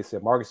season. That's what he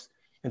said. Marcus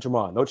and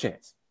Jamal, no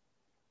chance.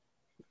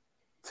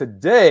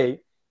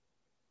 Today,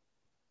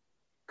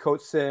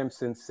 Coach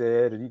Sampson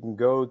said, and you can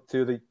go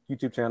to the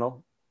YouTube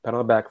channel, pat on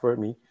the back for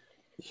me,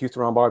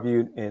 Houston Round Bar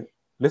View, and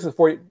listen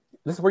for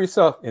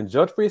yourself and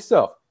judge for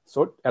yourself.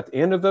 So at the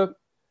end of the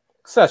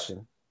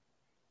session,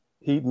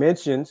 he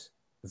mentions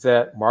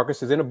that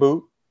Marcus is in a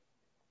boot.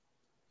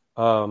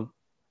 And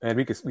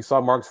we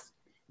saw Marcus,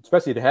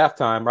 especially at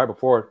halftime, right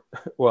before,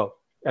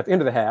 at the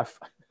end of the half,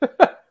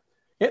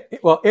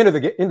 end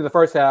of the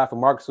first half, and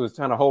Marcus was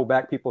trying to hold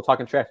back people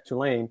talking trash to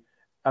Tulane.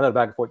 Out of the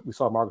back and forth, we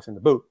saw Marcus in the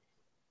boot.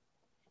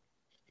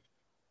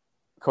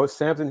 Coach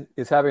Sampson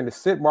is having to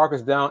sit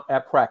Marcus down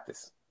at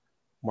practice.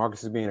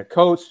 Marcus is being a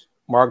coach.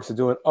 Marcus is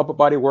doing upper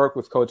body work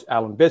with Coach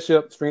Alan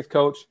Bishop, strength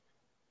coach.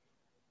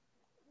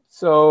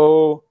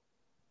 So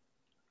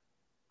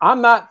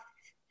I'm not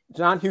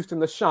John Houston,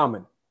 the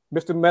shaman,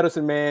 Mr.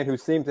 Medicine Man, who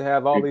seems to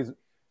have all these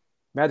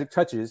magic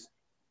touches.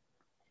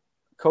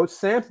 Coach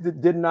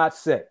Sampson did not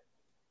say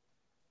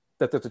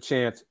that there's a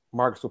chance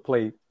Marcus will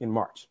play in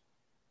March.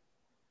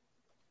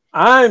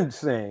 I'm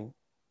saying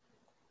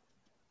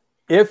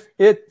if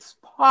it's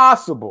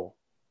possible,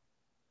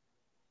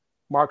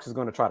 Marcus is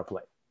going to try to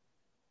play.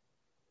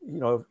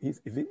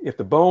 If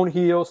the bone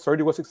heals,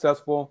 surgery was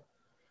successful.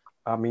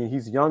 I mean,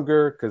 he's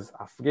younger because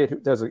I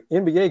forget there's an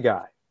NBA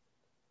guy.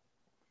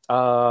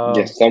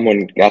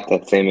 Someone got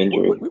that same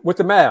injury with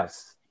the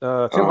Mavs.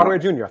 Tim Hardaway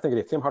Jr. I think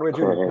it is. Tim Hardaway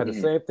Jr. had the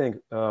same thing.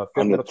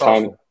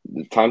 The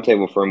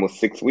timetable for him was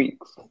 6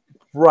 weeks.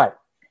 Right.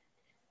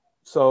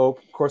 So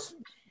of course,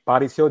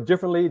 bodies heal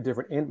differently.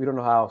 We don't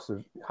know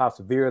how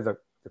severe the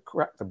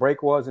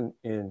break was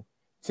in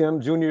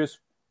Tim Jr.'s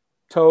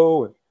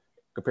toe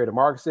compared to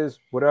Marcus's,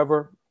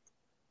 whatever.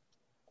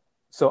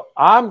 So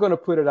I'm going to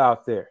put it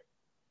out there.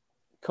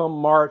 Come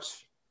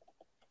March,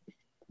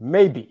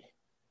 maybe.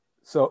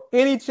 So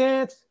any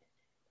chance?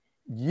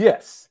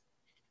 Yes.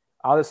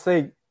 I'll just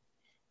say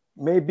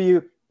maybe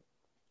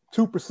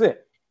 2%.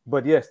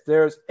 But yes,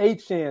 there's a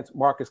chance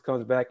Marcus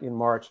comes back in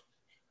March.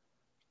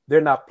 They're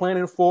not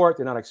planning for it.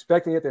 They're not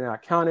expecting it. They're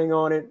not counting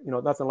on it.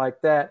 Nothing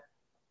like that.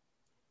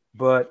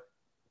 But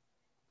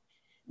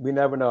we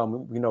never know.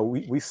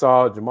 We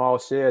saw Jamal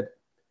Shead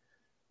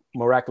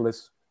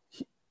miraculous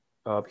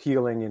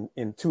healing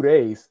in 2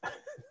 days.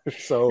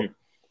 So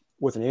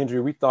with an injury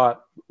we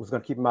thought was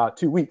going to keep him out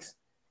 2 weeks.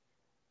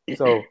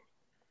 So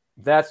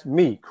that's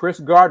me. Kris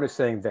Gardner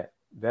saying that.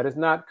 That is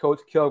not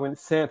Coach Kelvin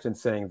Sampson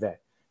saying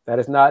that. That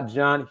is not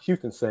John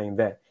Houston saying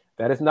that.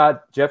 That is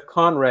not Jeff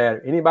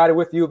Conrad, anybody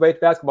with U of H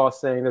basketball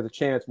saying there's a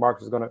chance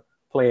Marcus is going to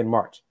play in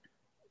March.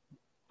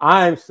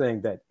 I'm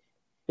saying that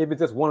if it's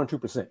just 1 or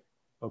 2%,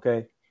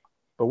 okay?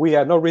 But we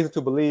have no reason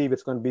to believe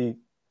it's going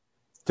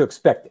to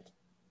expect it.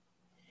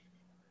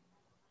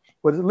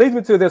 But it leads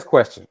me to this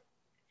question.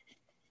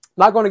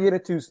 Not going to get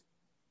into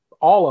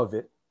all of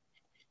it,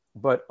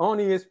 but on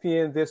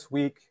ESPN this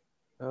week,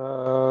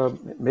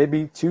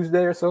 maybe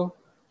Tuesday or so,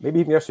 maybe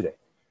even yesterday,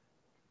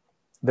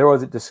 there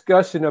was a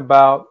discussion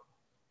about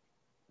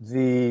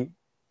the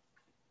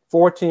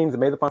 4 teams that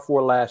made the Final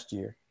Four last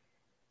year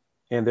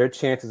and their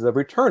chances of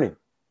returning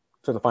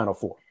to the Final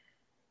Four.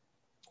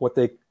 What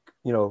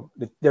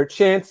their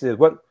chances,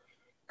 what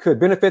could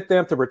benefit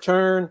them to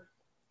return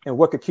and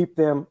what could keep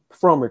them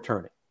from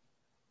returning.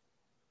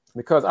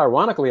 Because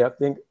ironically, I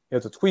think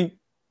there's a tweet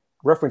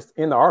referenced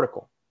in the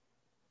article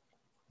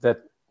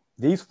that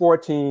these 4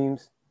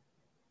 teams,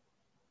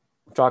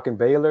 I'm talking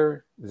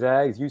Baylor,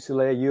 Zags,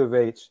 UCLA, U of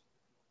H,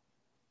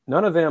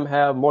 none of them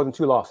have more than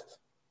 2 losses.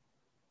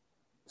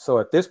 So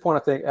at this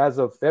point, I think as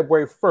of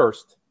February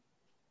 1st,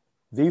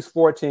 these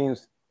 4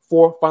 teams,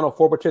 4 Final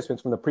Four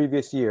participants from the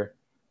previous year,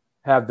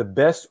 have the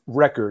best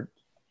record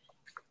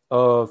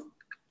of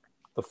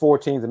the 4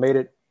 teams that made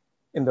it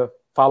in the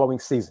following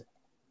season.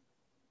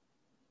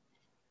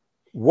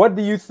 What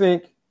do you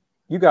think?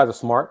 You guys are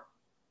smart.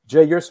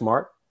 Jay, you're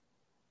smart.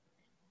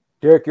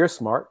 Derek, you're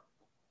smart.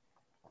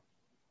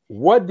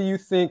 What do you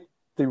think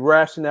the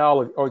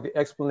rationale or the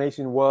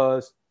explanation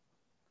was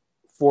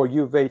for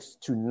U of H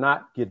to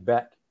not get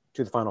back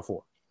to the Final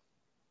Four?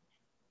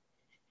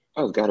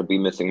 Oh, it's got to be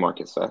missing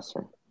Marcus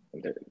Sasser.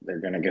 They're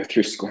going to go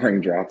through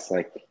scoring droughts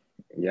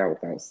without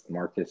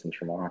Marcus and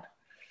Tremont.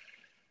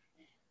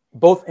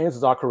 Both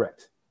answers are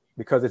correct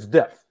because it's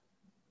depth.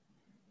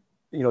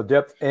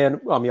 Depth and,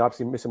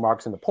 obviously missing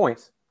Marcus in the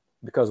points,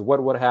 because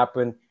what would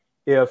happen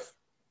if,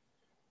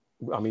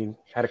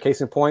 had a case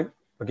in point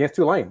against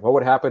Tulane, what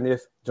would happen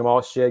if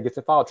Jamal Shead gets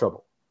in foul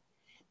trouble?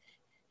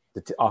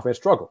 The offense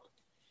struggled.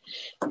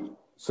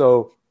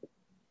 So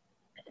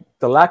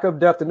the lack of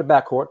depth in the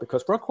backcourt,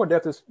 because front court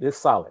depth is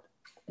solid.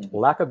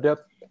 Lack of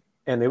depth,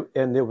 and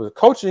it was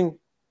coaching.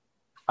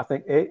 I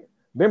think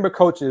member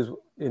coaches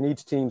in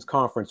each team's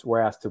conference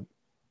were asked to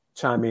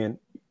chime in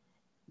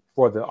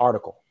for the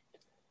article.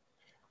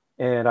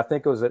 And I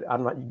think it was,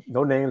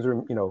 no names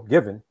were,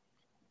 given,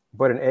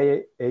 but an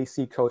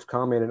AAC coach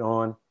commented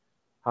on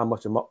how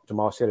much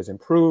Jamal Shead has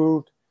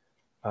improved.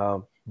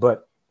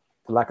 But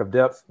the lack of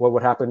depth, what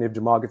would happen if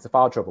Jamal gets in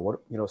foul trouble?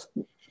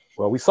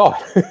 Well, we saw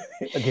it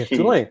against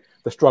Tulane,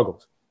 the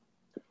struggles.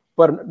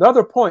 But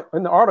another point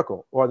in the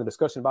article or the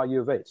discussion about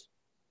U of H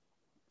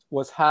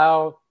was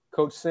how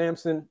Coach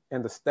Sampson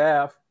and the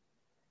staff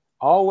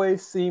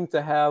always seem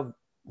to have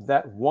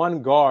that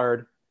one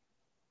guard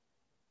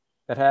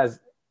that has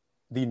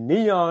the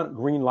neon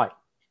green light.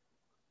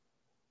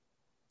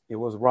 It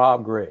was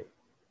Rob Gray.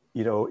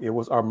 It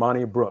was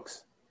Armani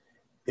Brooks.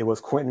 It was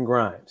Quentin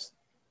Grimes.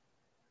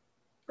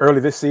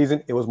 Early this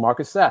season, it was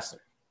Marcus Sasser.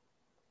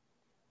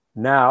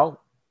 Now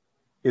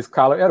it's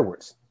Kyler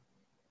Edwards.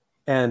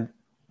 And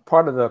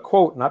part of the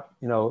quote,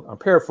 I'm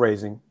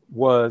paraphrasing,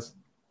 was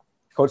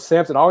Coach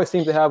Sampson always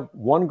seems to have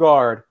one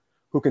guard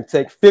who can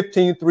take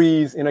 15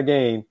 threes in a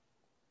game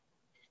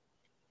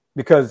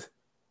because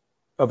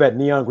of that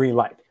neon green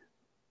light.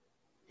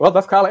 Well,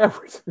 that's Kyler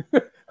Edwards.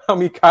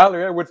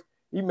 Kyler Edwards,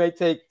 he may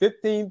take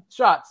 15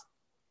 shots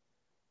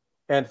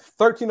and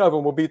 13 of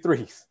them will be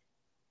threes.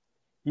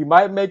 He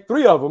might make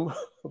 3 of them,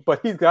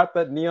 but he's got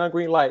that neon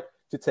green light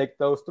to take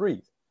those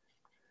threes.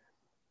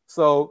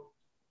 So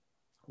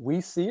we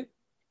see it.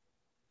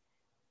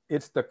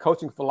 It's the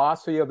coaching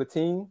philosophy of the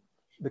team,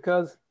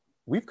 because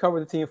we've covered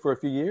the team for a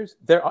few years.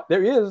 There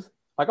is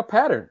like a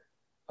pattern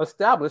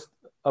established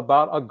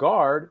about a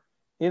guard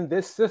in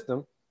this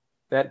system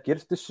that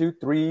gets to shoot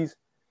threes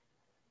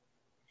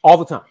all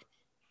the time.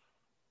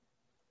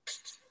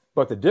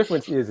 But the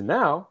difference is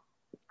now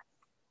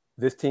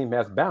this team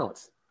has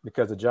balance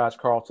because of Josh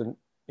Carlton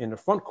in the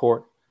front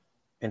court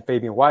and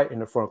Fabian White in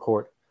the front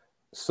court.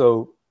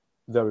 So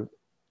the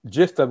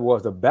gist of it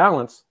was the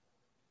balance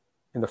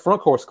in the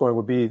front court scoring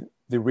would be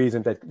the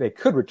reason that they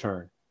could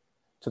return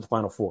to the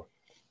Final Four.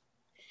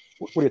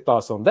 What are your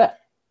thoughts on that?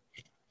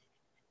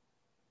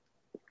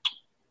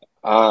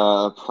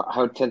 I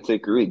would tend to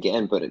agree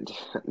again, but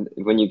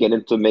when you get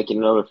into making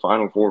another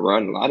Final Four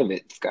run, a lot of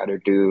it's got to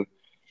do,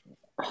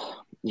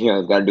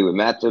 it's got to do with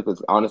matchup.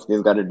 It's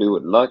got to do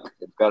with luck.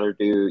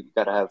 You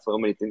got to have so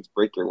many things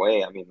break your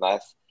way. I mean,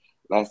 last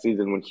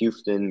season when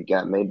Houston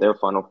made their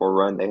Final Four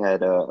run, they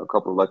had a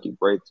couple of lucky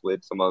breaks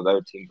with some of the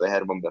other teams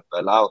ahead of them that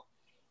fell out.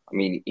 I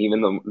mean,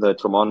 even the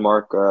Tremont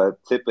Mark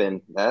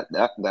tip-in, that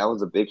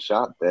was a big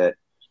shot that,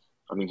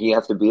 I mean, he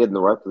has to be in the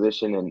right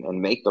position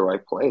and make the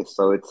right play.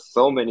 So it's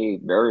so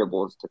many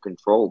variables to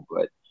control.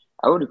 But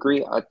I would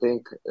agree. I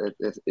think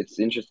it's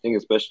interesting,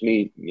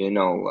 especially,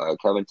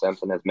 Kevin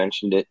Sampson has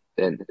mentioned it.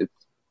 And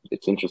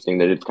it's interesting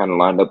that it's kind of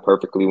lined up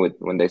perfectly with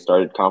when they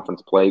started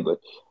conference play. But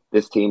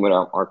this team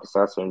without Marcus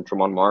Sasser and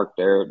Tremont Mark,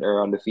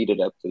 they're undefeated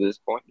up to this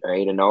point. They're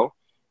 8-0.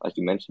 Like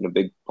you mentioned, a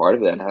big part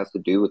of that has to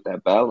do with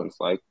that balance.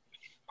 Like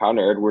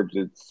Connor Edwards,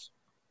 it's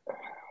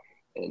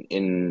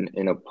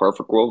in a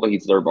perfect world,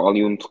 he's their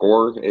volume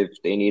scorer. If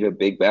they need a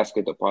big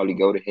basket, they'll probably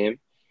go to him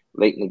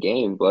late in the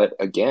game. But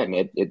again,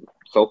 it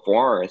so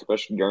far,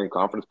 especially during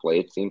conference play,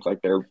 it seems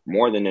like they're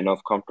more than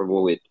enough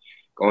comfortable with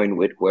going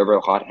with whoever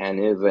the hot hand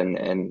is,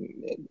 and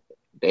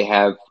they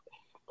have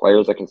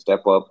players that can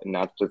step up and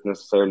not just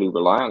necessarily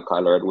rely on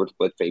Kyler Edwards,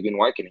 but Fabian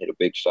White can hit a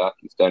big shot.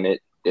 He's done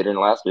it. Did it in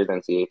last year's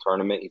NCAA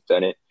tournament. He's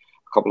done it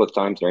a couple of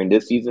times during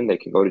this season. They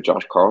can go to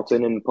Josh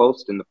Carlton in the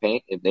post in the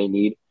paint if they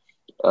need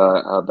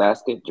a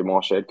basket.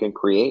 Jamal Shed can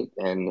create,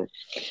 and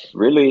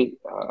really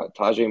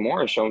Tajay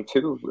Moore has shown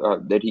too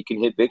that he can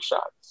hit big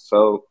shots.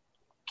 So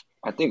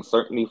I think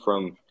certainly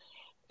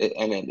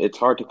it's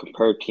hard to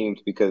compare teams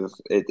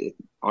because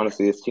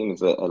honestly, this team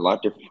is a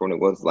lot different from what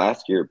it was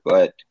last year.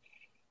 But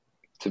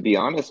to be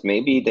honest,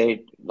 maybe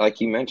they, like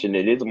you mentioned,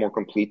 it is a more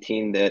complete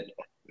team that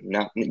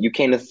you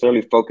can't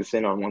necessarily focus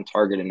in on one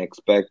target and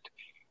expect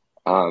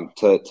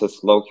to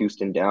slow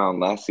Houston down.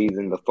 Last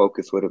season, the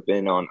focus would have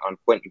been on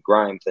Quentin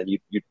Grimes, and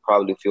you'd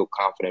probably feel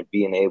confident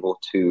being able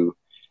to,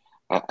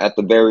 at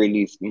the very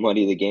least,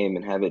 muddy the game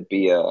and have it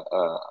be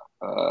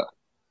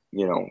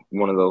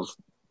one of those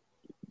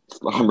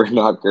slumber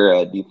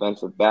knocker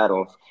defensive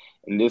battles.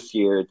 And this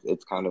year,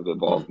 it's kind of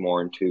evolved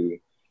more into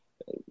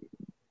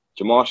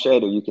Jamal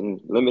Shed, you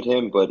can limit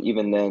him, but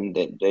even then,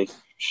 they've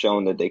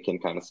shown that they can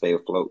kind of stay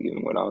afloat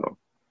even without him.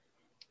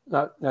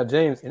 Now,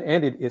 James and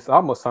Andy, it's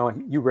almost sound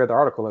like you read the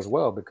article as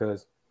well,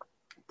 because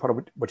part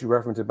of what you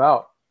referenced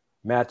about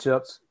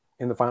matchups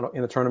in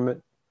the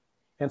tournament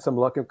and some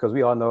luck, because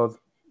we all know,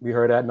 we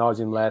heard ad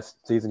nauseum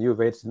last season. U of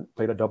H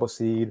played a double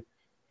seed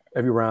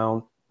every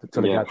round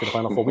until they got to the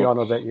Final Four. We all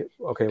know that.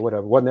 Okay,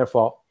 whatever, wasn't their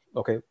fault.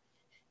 Okay,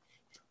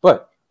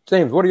 but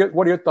James, what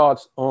are your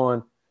thoughts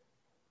on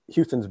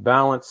Houston's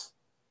balance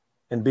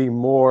and being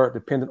more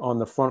dependent on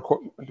the front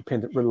court,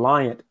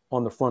 reliant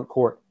on the front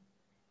court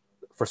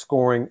for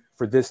scoring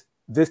for this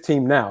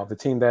team now, the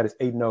team that is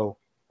 8-0,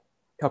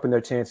 helping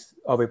their chance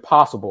of a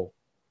possible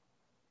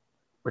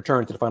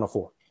return to the Final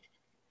Four?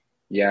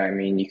 Yeah, I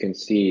mean, you can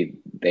see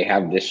they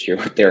have this year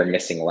what they were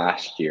missing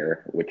last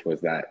year, which was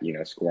that,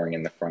 scoring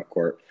in the front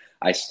court.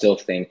 I still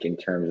think in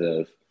terms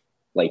of,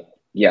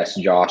 yes,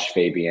 Josh,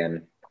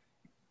 Fabian,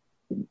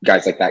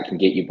 guys like that can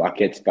get you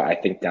buckets, but I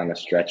think down the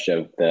stretch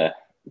of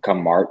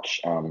come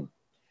March,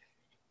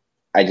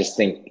 I just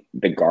think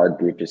the guard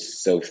group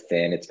is so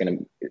thin.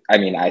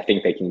 I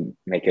think they can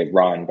make a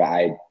run, but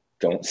I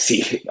don't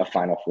see a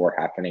Final Four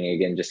happening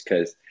again, just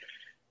because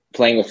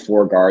playing with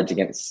four guards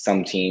against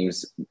some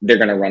teams, they're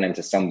going to run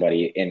into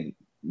somebody and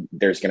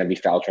there's going to be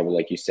foul trouble,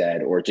 like you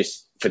said, or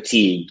just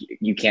fatigue.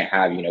 You can't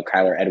have,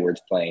 Kyler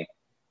Edwards playing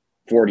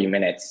 40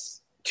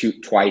 minutes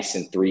twice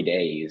in 3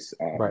 days.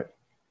 Right.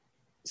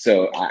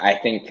 So I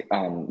think,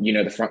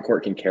 the front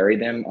court can carry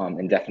them,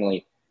 and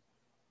definitely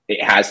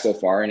it has so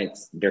far, and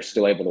they're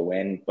still able to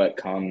win. But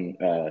come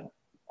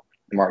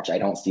March, I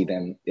don't see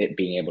it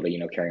being able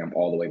to, carry them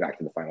all the way back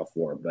to the Final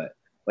Four. But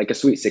a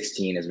Sweet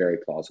 16 is very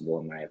plausible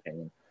in my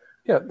opinion.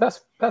 Yeah,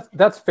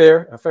 that's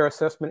fair, a fair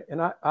assessment,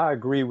 and I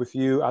agree with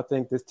you. I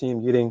think this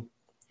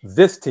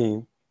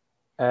team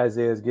as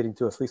is getting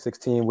to a Sweet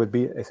 16 would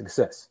be a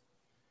success,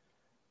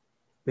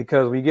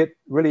 because we get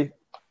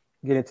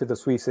into the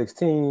Sweet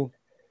 16.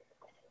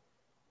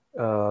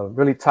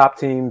 Really, top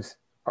teams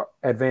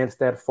advance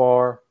that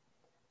far.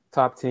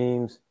 Top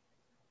teams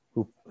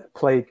who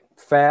play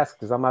fast,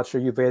 because I'm not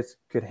sure you guys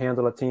could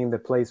handle a team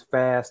that plays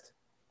fast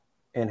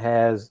and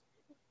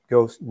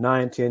goes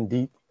 9-10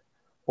 deep,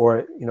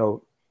 or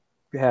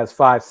has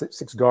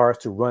 5-6 guards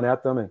to run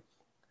at them,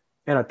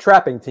 and a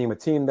trapping team, a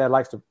team that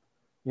likes to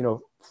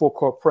full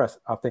court press,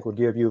 I think would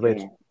give U of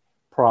H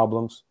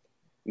problems.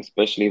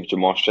 Especially if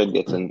Jamal Shed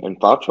gets in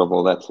foul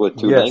trouble. That's what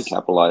Tulane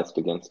capitalized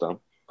against them.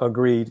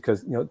 Agreed,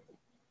 because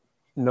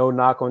no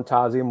knock on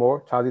Tajay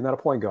Moore. Tajay's not a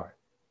point guard.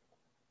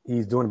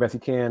 He's doing the best he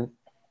can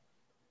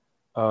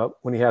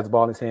when he has the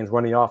ball in his hands,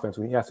 running the offense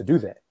when he has to do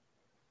that.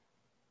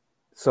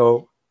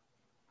 So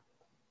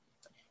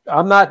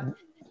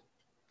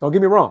don't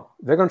get me wrong,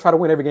 they're going to try to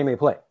win every game they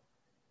play.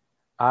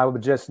 I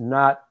would just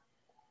not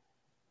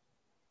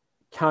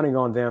counting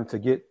on them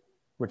to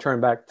return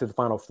back to the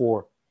Final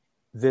Four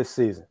this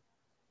season.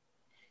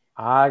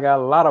 I got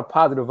a lot of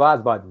positive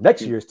vibes about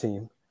next year's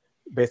team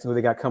based on who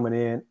they got coming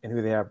in and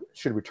who they have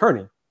should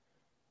returning.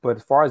 But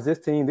as far as this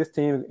team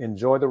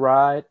enjoyed the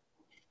ride.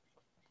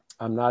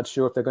 I'm not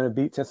sure if they're going to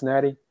beat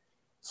Cincinnati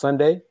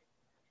Sunday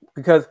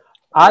because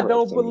I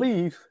don't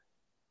believe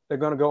they're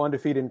going to go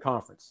undefeated in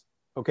conference.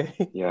 Okay.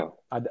 Yeah.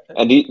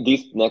 And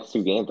these next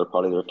two games are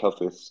probably their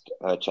toughest,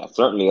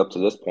 certainly up to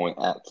this point,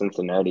 at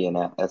Cincinnati and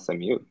at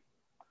SMU.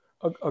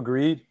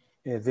 Agreed.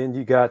 And then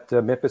you got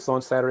Memphis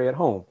on Saturday at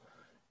home.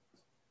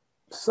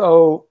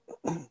 So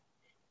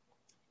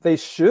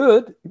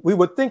we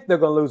would think they're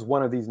going to lose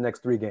one of these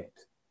next three games.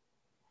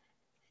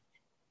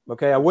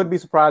 Okay. I wouldn't be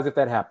surprised if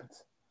that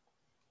happens.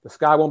 The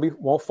sky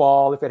won't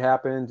fall if it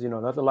happens,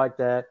 nothing like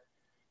that.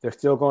 They're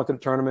still going to the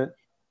tournament.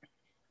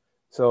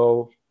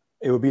 So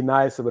it would be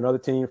nice if another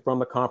team from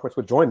the conference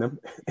would join them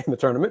in the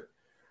tournament.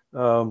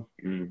 Because,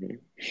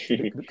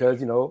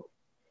 the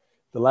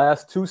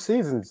last two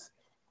seasons,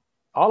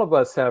 all of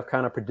us have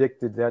kind of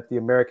predicted that the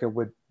American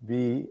would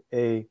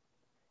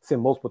send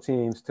multiple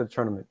teams to the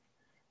tournament.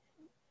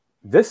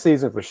 This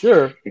season, for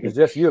sure, is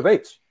just U of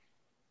H.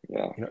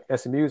 Yeah.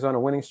 SMU's on a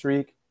winning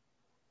streak,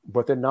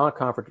 but their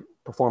non-conference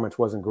performance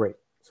wasn't great.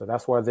 So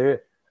that's why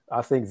they're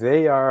in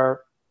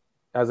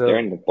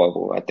the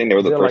bubble. I think they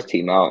were the first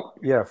team out.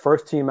 Yeah,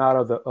 first team out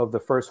of the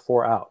first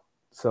four out.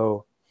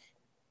 So,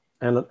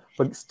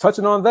 but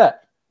touching on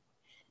that,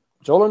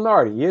 Joe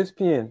Lunardi,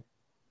 ESPN,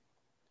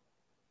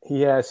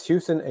 he has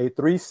Houston a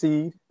 3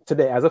 seed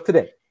today, as of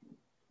today,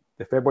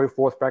 the February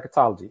 4th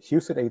bracketology.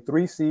 Houston a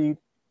 3 seed,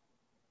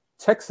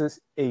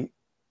 Texas a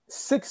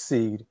 6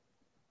 seed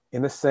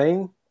in the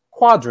same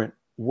quadrant,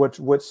 which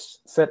would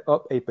set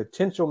up a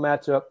potential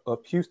matchup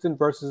of Houston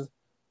versus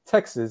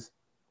Texas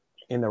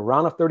in the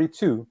round of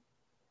 32.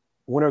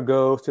 Winner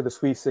goes to the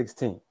Sweet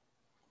 16.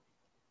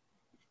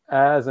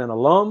 As an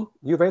alum,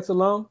 U of H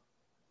alum,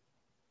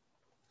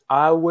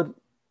 I would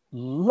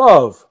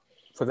love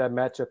for that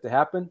matchup to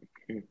happen.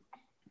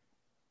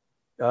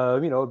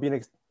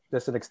 Being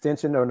just an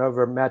extension or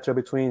another matchup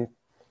between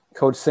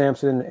Coach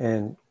Sampson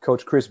and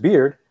Coach Chris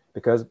Beard,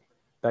 because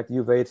back to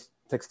U of H,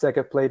 Texas Tech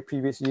have played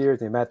previous years.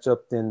 They match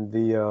up in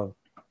the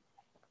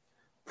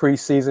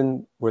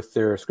preseason with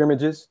their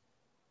scrimmages.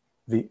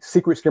 The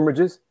secret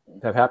scrimmages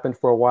have happened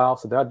for a while,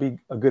 so that'd be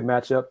a good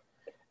matchup.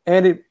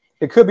 And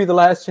it could be the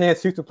last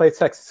chance Houston plays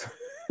Texas,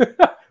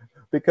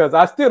 because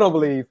I still don't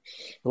believe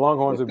the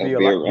Longhorns would be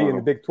in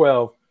the Big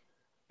 12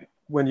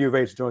 when U of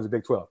H joins the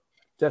Big 12.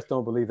 Just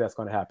don't believe that's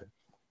going to happen.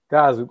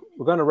 Guys,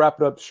 we're going to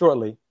wrap it up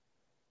shortly,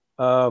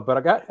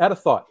 but I had a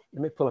thought.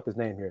 Let me pull up his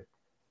name here.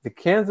 The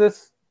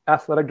Kansas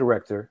athletic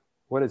director,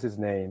 what is his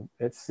name?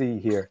 Let's see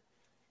here.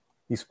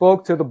 He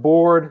spoke to the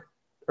board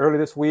early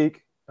this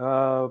week,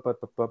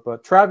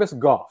 but Travis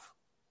Goff.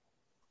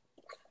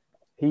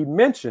 He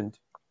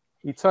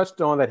touched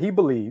on that he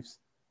believes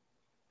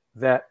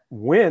that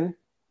when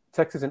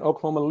Texas and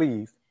Oklahoma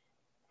leave,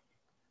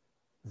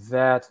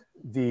 that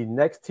the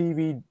next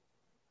TV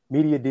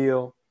media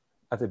deal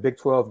that the Big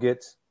 12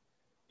 gets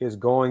is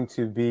going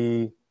to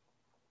be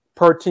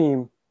per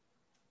team,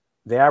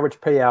 the average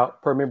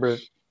payout per member,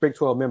 Big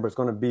 12 member, is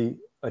going to be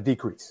a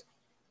decrease.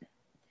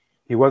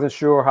 He wasn't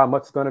sure how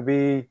much it's going to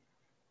be.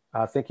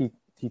 I think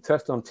he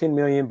touched on $10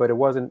 million, but it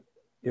wasn't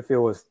if it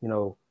was,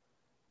 $10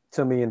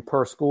 million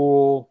per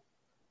school,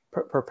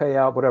 per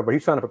payout, whatever.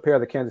 He's trying to prepare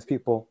the Kansas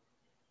people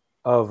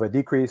of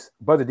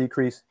budget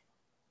decrease,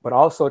 but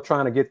also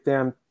trying to get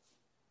them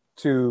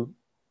to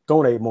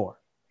donate more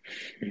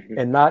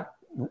and not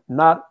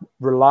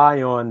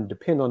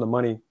depend on the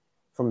money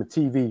from the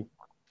TV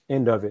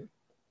end of it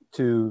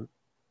to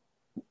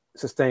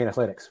sustain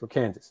athletics for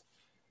Kansas.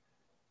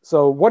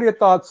 So what are your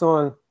thoughts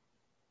on,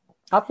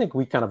 I think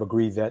we kind of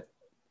agree that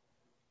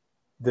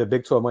the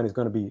Big 12 money is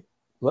going to be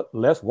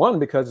less, one,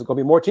 because it's going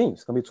to be more teams.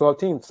 It's going to be 12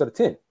 teams instead of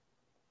 10.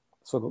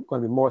 So it's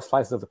going to be more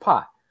slices of the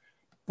pie.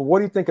 But what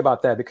do you think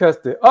about that? Because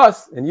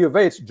us and U of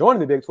H joining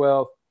the Big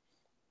 12,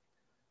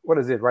 what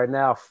is it right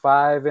now?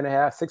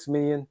 5.5, 6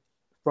 million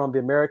from the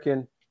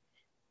American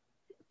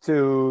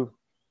to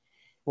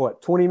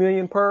what, 20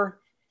 million per?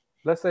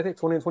 Let's say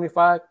 20 and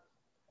 25.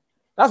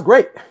 That's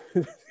great.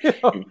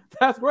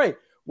 That's great.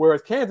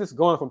 Whereas Kansas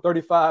going from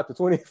 35 to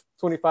 20,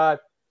 25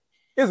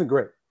 isn't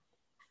great.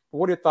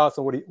 What are your thoughts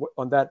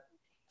on that,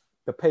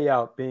 the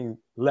payout being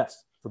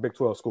less for Big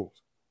 12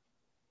 schools?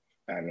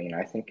 I mean,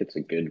 I think it's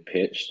a good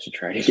pitch to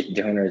try to get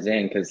donors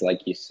in because,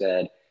 like you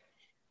said,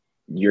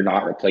 you're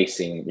not going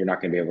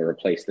to be able to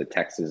replace the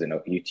Texas and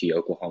UT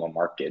Oklahoma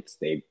markets.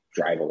 They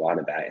drive a lot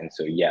of that. And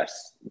so,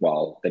 yes,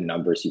 while the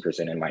numbers you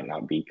presented might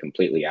not be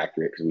completely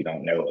accurate because we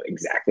don't know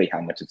exactly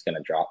how much it's going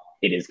to drop,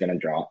 it is going to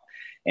drop.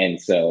 And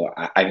so,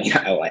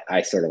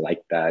 I sort of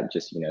like that,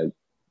 just,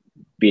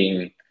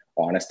 being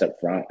honest up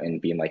front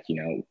and being like,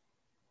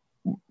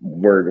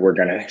 we're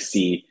going to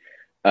see,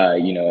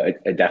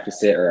 a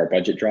deficit or a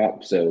budget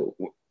drop. So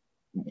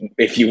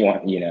if you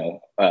want,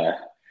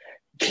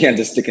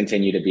 Kansas to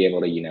continue to be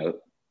able to,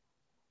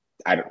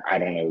 I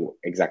don't know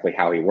exactly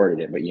how he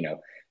worded it, but,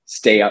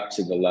 stay up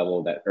to the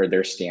level that, or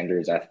their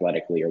standards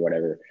athletically or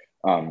whatever,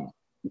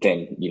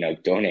 then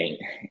donate,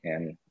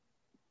 and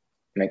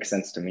makes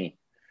sense to me.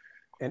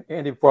 And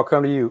Andy, before I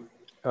come to you,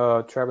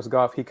 Travis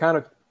Goff, he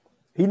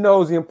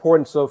knows the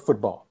importance of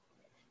football.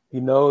 He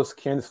knows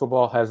Kansas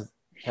football has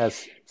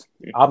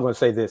I'm going to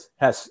say this,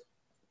 has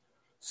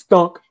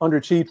stunk,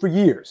 underachieved for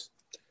years.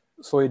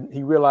 So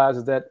he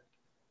realizes that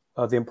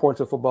the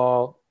importance of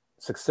football,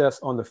 success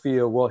on the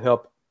field will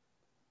help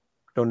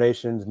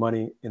donations,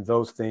 money, and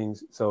those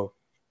things. So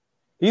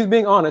he's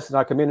being honest, and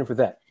I commend him for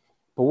that.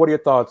 But what are your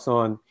thoughts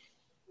on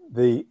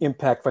the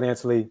impact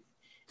financially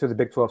to the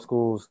Big 12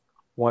 schools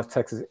once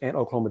Texas and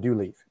Oklahoma do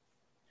leave?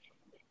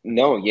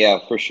 No, yeah,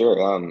 for sure.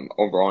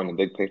 Overall, in the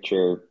big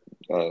picture,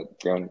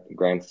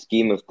 grand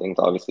scheme of things,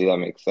 obviously that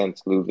makes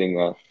sense.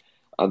 Losing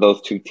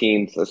those two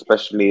teams,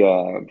 especially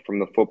from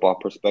the football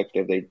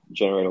perspective, they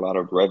generate a lot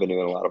of revenue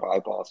and a lot of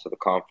eyeballs for the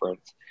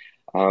conference.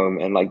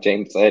 And like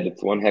James said,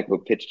 it's one heck of a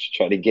pitch to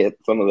try to get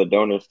some of the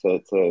donors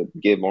to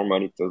give more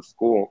money to the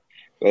school.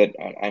 But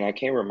and I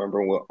can't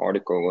remember what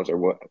article it was or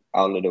what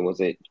outlet it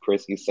was.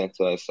 Kris, you sent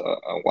to us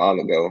a while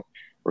ago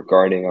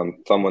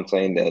regarding someone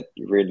saying that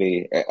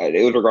really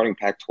it was regarding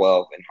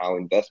Pac-12 and how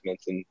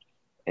investments in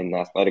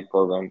athletic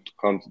programs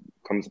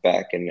comes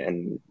back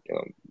and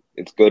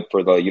it's good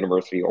for the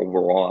university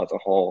overall as a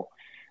whole.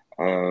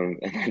 And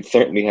it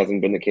certainly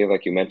hasn't been the case,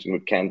 like you mentioned,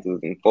 with Kansas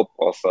in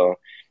football. So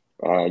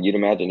you'd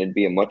imagine it'd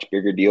be a much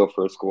bigger deal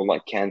for a school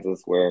like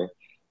Kansas, where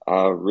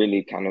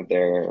really kind of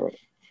their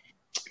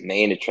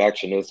main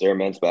attraction is their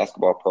men's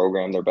basketball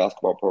program, their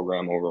basketball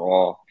program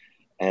overall,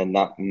 and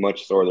not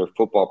much so their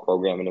football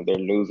program. And if they're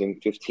losing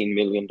 $15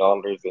 million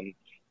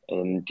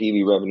in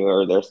TV revenue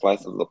or their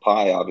slice of the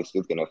pie, obviously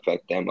it's going to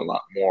affect them a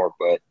lot more.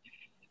 But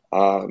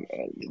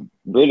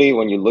really,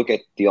 when you look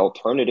at the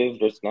alternative,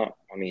 there's not,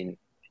 I mean,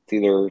 it's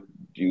either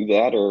do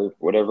that or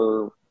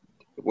whatever.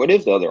 What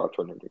is the other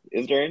alternative?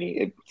 Is there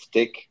any?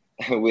 Stick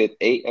with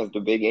 8 as the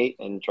big 8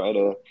 and try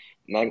to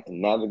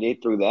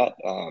navigate through that.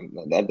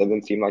 That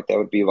doesn't seem like that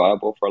would be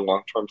viable for a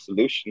long-term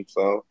solution.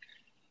 So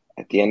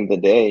at the end of the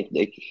day,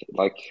 they,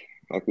 like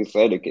we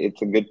said,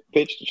 it's a good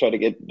pitch to try to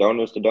get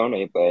donors to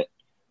donate, but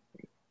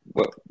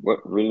what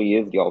really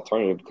is the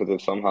alternative? Because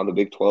if somehow the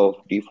Big 12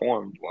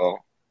 deformed,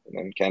 well,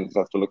 then Kansas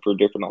has to look for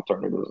different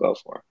alternatives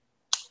elsewhere.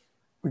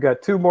 We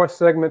got 2 more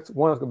segments.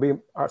 One is going to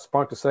be our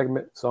sponsor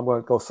segment, so I'm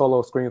going to go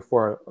solo screen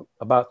for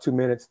about 2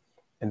 minutes.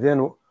 And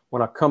then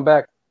when I come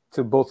back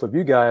to both of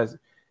you guys,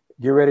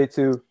 get ready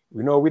to,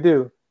 we know what we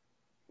do,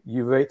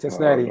 UVA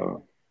Cincinnati.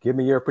 No. Give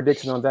me your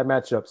prediction on that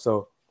matchup.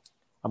 So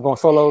I'm going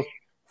solo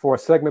for a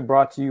segment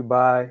brought to you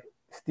by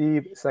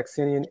Steve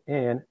Saxenian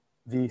and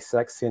the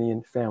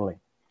Saxenian family.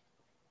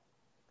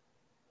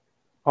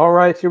 All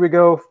right, here we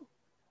go.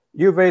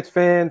 UVA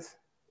fans,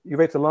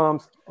 UVA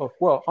alums,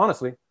 well,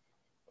 honestly,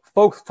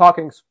 folks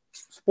talking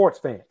sports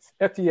fans,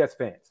 FTS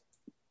fans.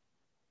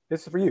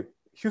 This is for you.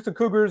 Houston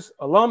Cougars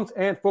alums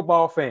and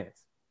football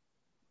fans.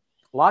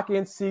 Lock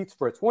in seats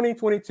for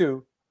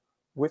 2022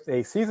 with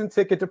a season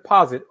ticket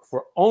deposit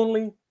for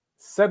only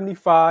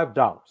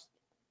 $75.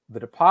 The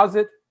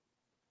deposit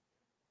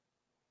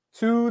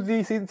to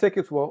the season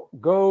tickets will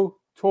go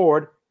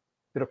toward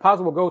the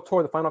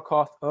final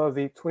cost of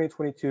the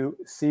 2022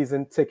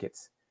 season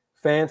tickets.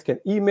 Fans can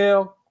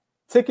email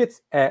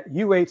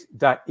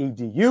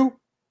tickets@uh.edu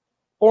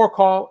or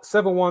call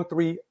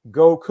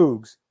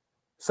 713-GO-COUGS,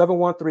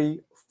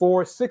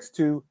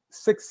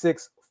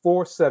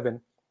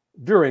 713-462-6647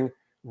 during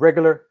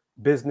regular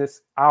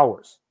business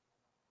hours.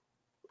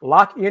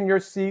 Lock in your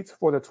seats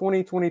for the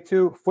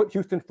 2022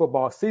 Houston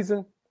football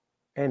season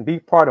and be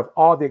part of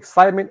all the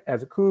excitement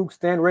as the Cougs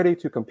stand ready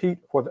to compete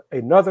for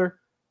another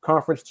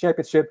conference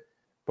championship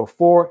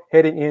before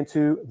heading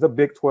into the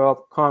Big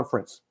 12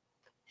 Conference.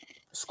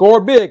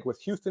 Score big with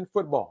Houston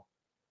football.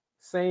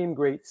 Same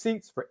great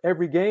seats for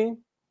every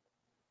game.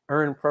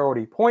 Earn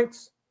priority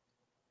points,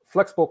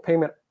 flexible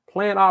payment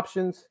plan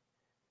options,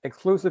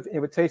 exclusive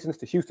invitations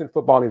to Houston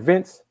football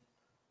events,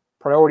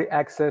 priority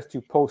access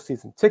to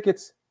postseason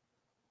tickets,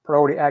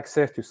 priority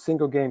access to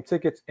single game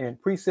tickets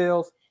and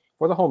pre-sales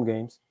for the home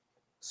games,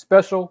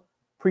 special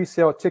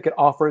pre-sale ticket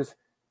offers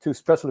to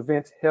special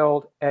events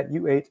held at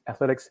UH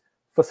Athletics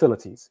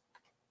facilities.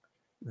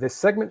 This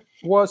segment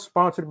was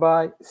sponsored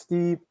by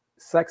Steve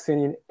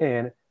Saxenian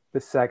and the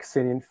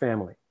Saxenian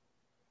family.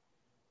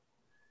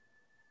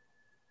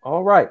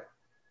 All right.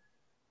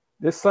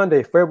 This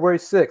Sunday, February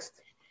 6th,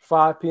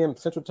 5 p.m.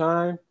 Central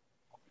Time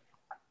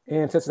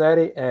in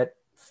Cincinnati at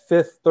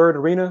Fifth Third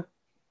Arena.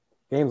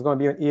 Game's going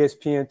to be on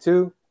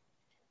ESPN2.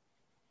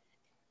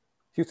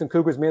 Houston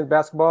Cougars men's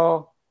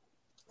basketball,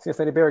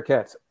 Cincinnati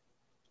Bearcats.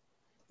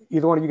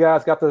 Either one of you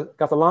guys got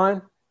the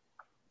line?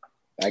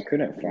 I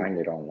couldn't find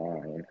it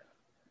online.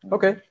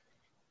 Okay.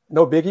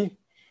 No biggie,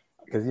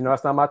 because,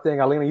 that's not my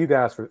thing. I lean on you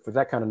guys for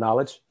that kind of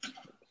knowledge.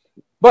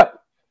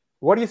 But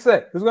what do you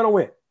say? Who's going to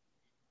win?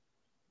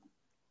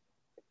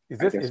 Is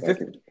this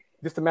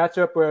the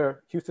matchup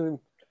where Houston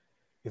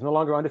is no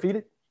longer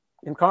undefeated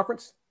in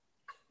conference?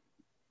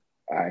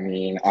 I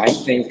mean, I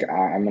think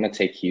I'm going to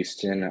take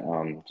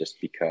Houston just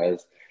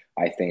because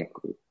I think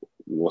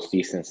we'll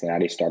see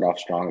Cincinnati start off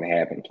strong. They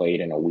haven't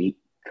played in a week,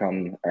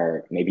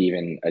 or maybe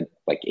even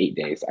like 8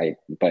 days.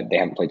 But they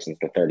haven't played since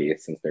the 30th,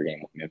 since their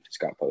game with Memphis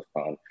got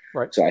postponed.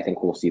 Right. So I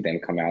think we'll see them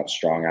come out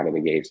strong out of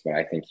the gates. But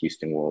I think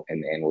Houston will,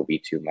 in the end, will be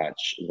too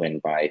much. Win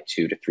by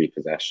 2 to 3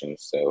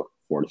 possessions, so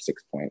 4 to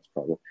 6 points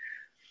probably.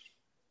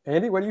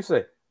 Andy, what do you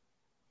say?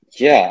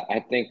 Yeah,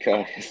 I think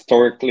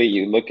historically,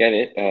 you look at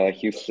it,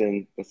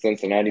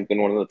 Cincinnati's been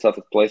one of the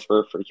toughest places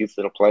for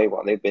Houston to play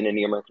while they've been in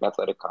the American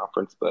Athletic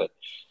Conference. But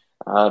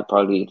I'll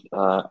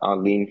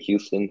lean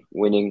Houston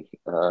winning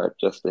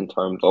just in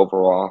terms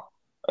overall.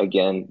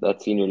 Again,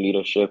 that senior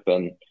leadership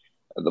and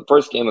the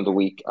first game of the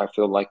week, I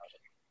feel like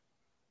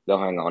they'll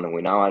hang on and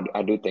win. Now,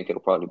 I do think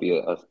it'll probably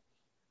be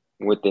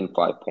within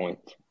 5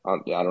 points. I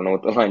don't know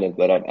what the line is,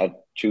 but I'd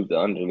choose the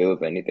under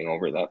if anything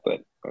over that.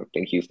 But I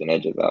think Houston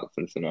edges out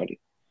Cincinnati.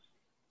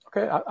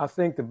 Okay, I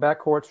think the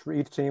backcourts for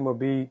each team will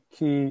be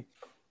key.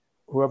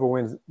 Whoever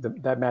wins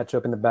that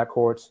matchup in the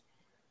backcourts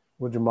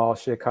with Jamal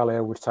Sheck, Kyle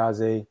Edwards,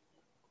 Taze,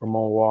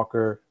 Ramon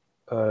Walker,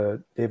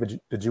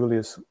 David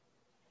DeJulius,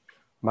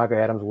 Michael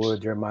Adams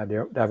Wood,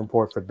 Jeremiah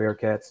Davenport for the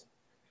Bearcats.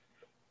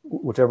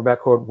 Whichever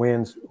backcourt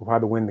wins will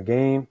probably win the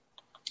game.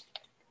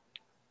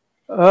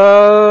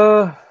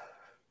 I'm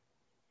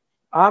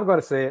going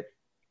to say it.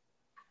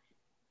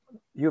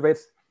 U of H,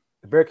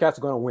 the Bearcats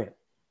are going to win.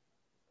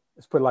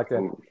 Let's put it like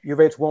that. U of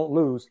H won't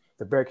lose.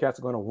 The Bearcats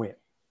are going to win.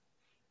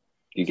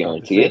 You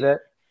guarantee it?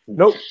 That.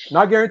 Nope,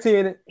 not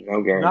guaranteeing it.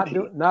 No guarantee.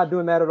 Not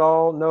doing that at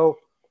all. No,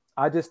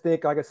 I just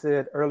think, like I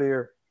said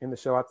earlier in the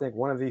show, I think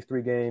one of these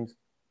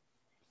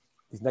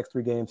next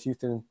 3 games,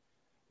 Houston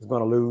is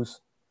going to lose.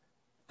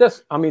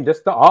 Just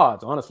the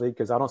odds, honestly,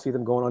 because I don't see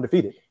them going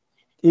undefeated.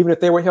 Even if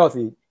they were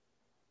healthy,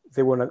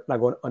 they were not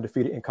going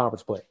undefeated in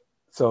conference play.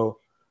 So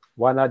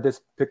why not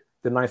just pick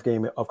the 9th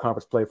game of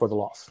conference play for the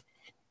loss?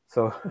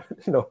 So,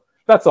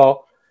 that's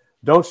all.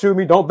 Don't shoot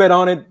me. Don't bet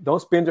on it. Don't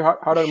spend your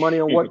hard-earned money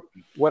on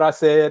what I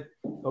said,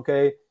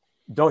 okay?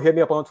 Don't hit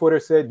me up on Twitter.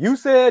 Said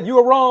you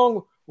were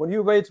wrong when U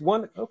of H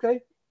won.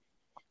 Okay,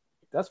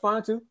 that's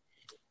fine, too.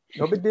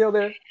 No big deal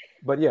there.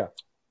 But, yeah,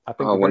 I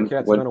think the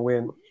Bearcats are going to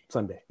win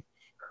Sunday.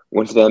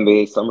 Once the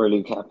NBA Summer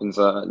League happens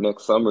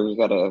next summer, we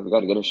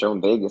gotta get a show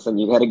in Vegas, and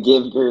you gotta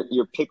give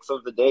your picks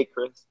of the day,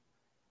 Chris.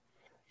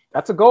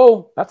 That's a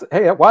goal.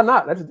 Hey, why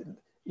not?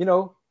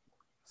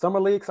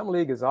 Summer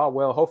League is all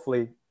well.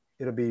 Hopefully,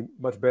 it'll be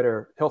much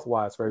better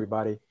health-wise for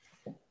everybody.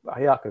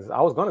 Yeah, because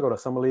I was going to go to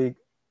Summer League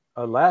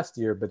last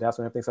year, but that's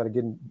when everything started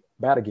getting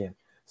bad again.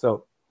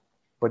 So,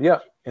 but yeah,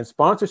 and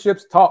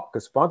sponsorships talk,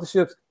 because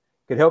sponsorships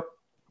can help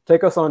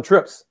take us on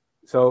trips.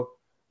 So,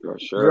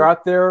 You're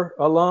out there,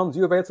 alums,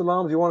 U of H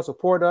alums, you want to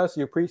support us,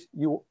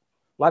 you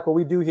like what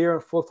we do here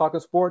in Full Talking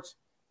Sports,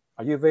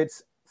 our U of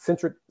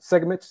H-centric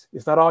segments.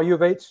 It's not all U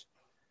of H,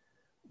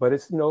 but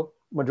it's,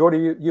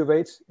 majority U of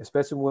H,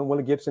 especially when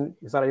Willie Gibson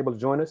is not able to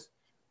join us.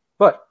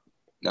 But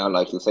now,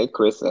 like you say,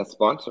 Chris, that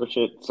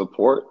sponsorship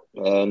support,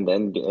 and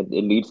then it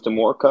leads to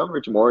more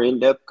coverage, more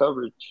in-depth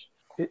coverage.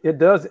 It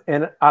does.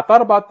 And I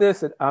thought about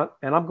this, and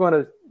I'm going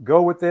to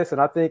go with this, and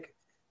I think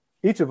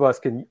each of us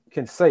can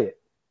say it.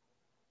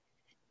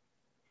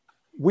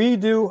 We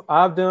do,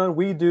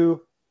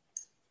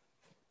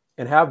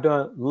 and have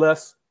done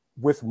less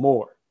with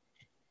more.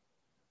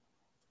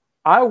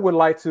 I would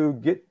like to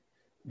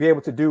be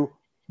able to do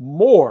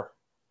more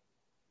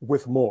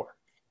with more.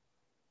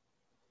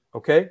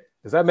 Okay?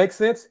 Does that make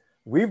sense?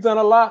 We've done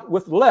a lot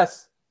with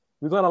less.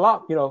 We've done a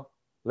lot,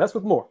 less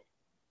with more.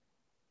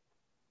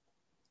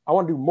 I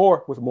want to do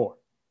more with more.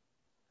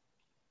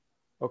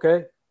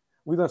 Okay?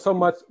 We've done so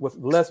much with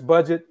less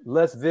budget,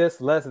 less this,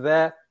 less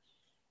that.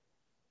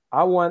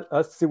 I want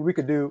us to see what we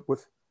could do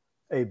with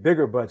a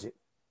bigger budget,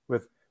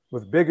 with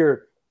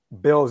bigger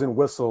bells and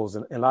whistles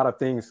and a lot of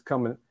things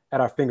coming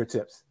at our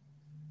fingertips.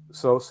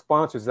 So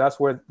sponsors, that's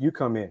where you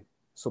come in.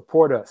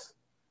 Support us.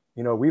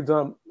 We've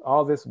done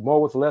all this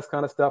more with less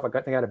kind of stuff. I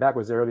think I had it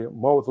backwards earlier.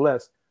 More with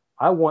less.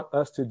 I want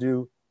us to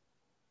do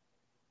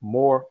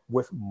more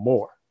with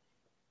more.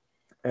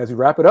 As we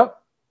wrap it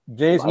up,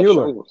 James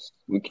Mueller. Shows.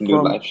 We can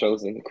do live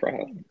shows in the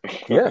crowd.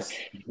 Yes.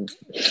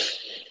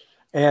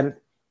 And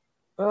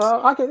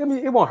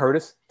it won't hurt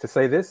us to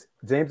say this.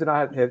 James and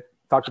I had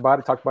talked about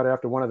it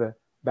after one of the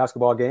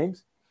basketball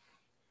games.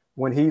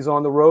 When he's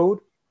on the road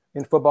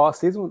in football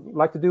season, we'd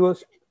like to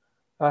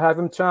have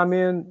him chime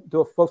in, do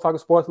a Folks Talking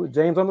Sports with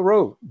James on the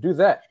road. Do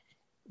that.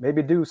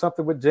 Maybe do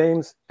something with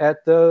James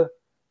at the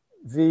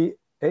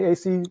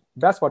AAC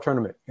basketball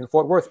tournament in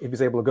Fort Worth if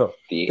he's able to go.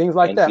 Things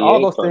like that. All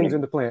those things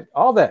in the plan.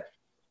 All that.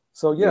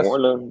 So, yes. New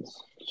Orleans,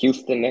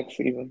 Houston next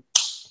season.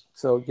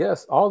 So,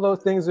 yes, all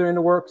those things are in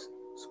the works.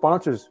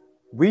 Sponsors,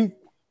 we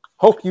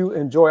hope you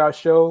enjoy our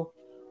show.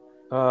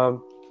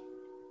 Going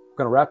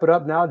to wrap it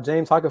up now.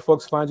 James, how can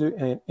folks find you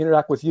and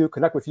interact with you,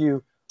 connect with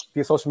you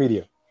via social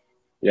media?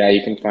 Yeah,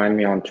 you can find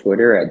me on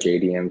Twitter at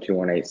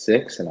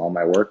JDM2186, and all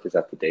my work is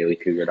at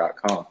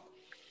thedailycougar.com.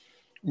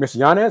 Mr.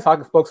 Yanez, how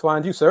can folks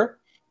find you, sir?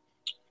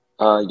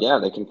 Yeah,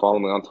 they can follow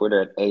me on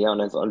Twitter at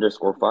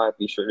 @Ayanez_5.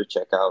 Be sure to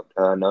check out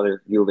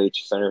another U of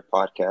H Center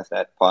podcast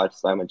at Pod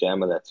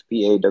Slamajama. That's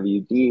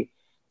PAWD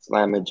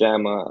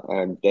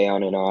Slamajama.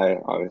 Dayon and I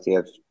obviously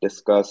have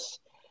discussed.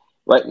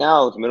 Right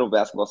now, it's the middle of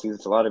basketball season.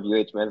 It's a lot of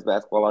UH men's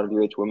basketball, a lot of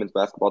UH women's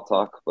basketball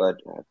talk.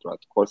 But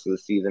throughout the course of the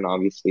season,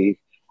 obviously,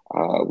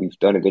 we've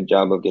done a good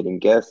job of getting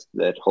guests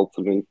that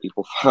hopefully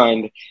people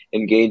find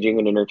engaging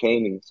and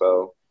entertaining.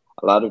 So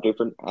a lot of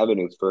different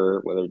avenues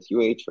for whether it's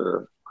UH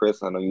or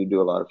Kris. I know you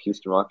do a lot of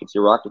Houston Rockets,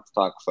 your Rockets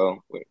talk. So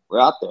we're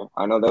out there.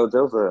 I know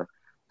there was a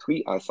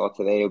tweet I saw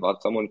today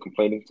about someone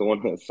complaining to one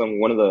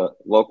of the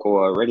local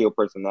radio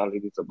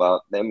personalities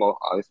about them.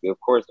 Obviously, of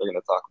course, they're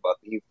going to talk about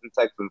the Houston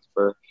Texans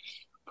for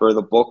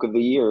the bulk of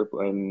the year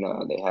when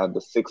they have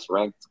the 6th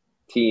ranked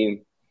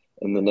team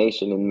in the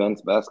nation in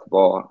men's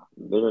basketball,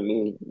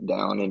 literally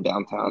down in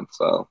downtown.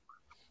 So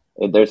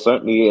there's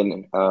certainly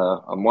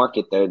a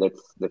market there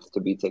that's to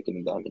be taken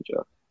advantage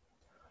of.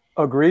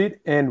 Agreed,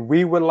 and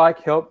we would like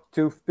help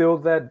to fill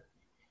that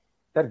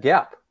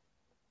gap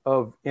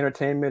of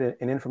entertainment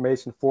and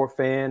information for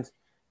fans,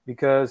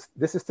 because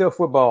this is still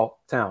football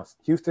towns,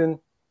 Houston,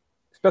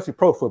 especially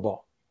pro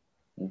football,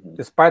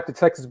 despite the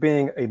Texas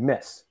being a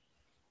mess.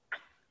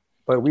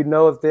 But we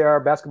know that there are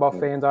basketball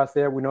fans out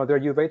there. We know there are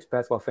U of H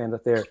basketball fans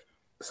out there.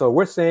 So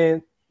we're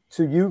saying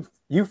to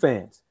you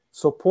fans,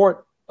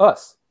 support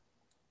us.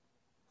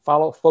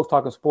 Follow Folks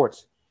Talking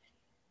Sports.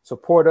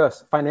 Support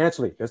us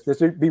financially. Let's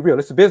be real.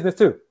 It's a business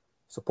too.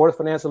 Support us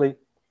financially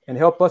and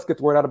help us get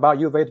the word out about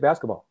U of H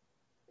basketball.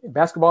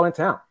 Basketball in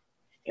town.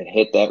 And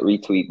hit that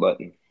retweet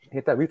button.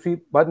 Hit that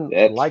retweet button.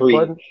 That's like free.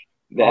 Button.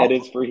 That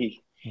is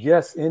free.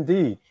 Yes,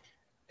 indeed.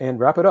 And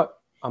wrap it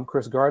up. I'm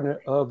Kris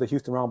Gardner of the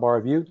Houston Roundball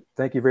Review.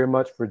 Thank you very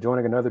much for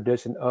joining another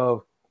edition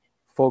of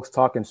Folks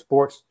Talking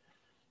Sports,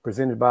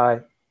 presented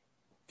by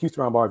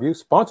Houston Roundball Review,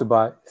 sponsored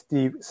by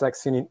Steve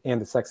Saxenian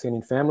and the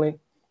Saxenian family.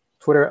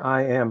 Twitter,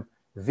 I am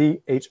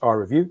VHR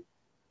Review.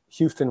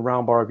 Houston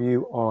Roundball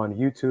Review on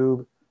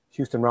YouTube.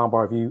 Houston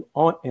Roundball Review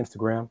on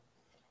Instagram.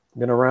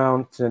 Been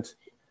around since,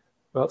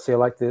 well, say it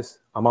like this,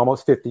 I'm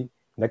almost 50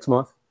 next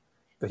month.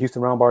 The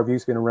Houston Roundball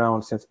Review's been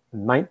around since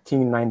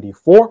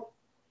 1994.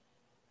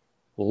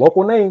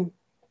 Local name,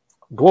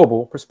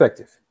 global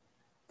perspective.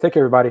 Take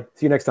care, everybody.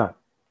 See you next time.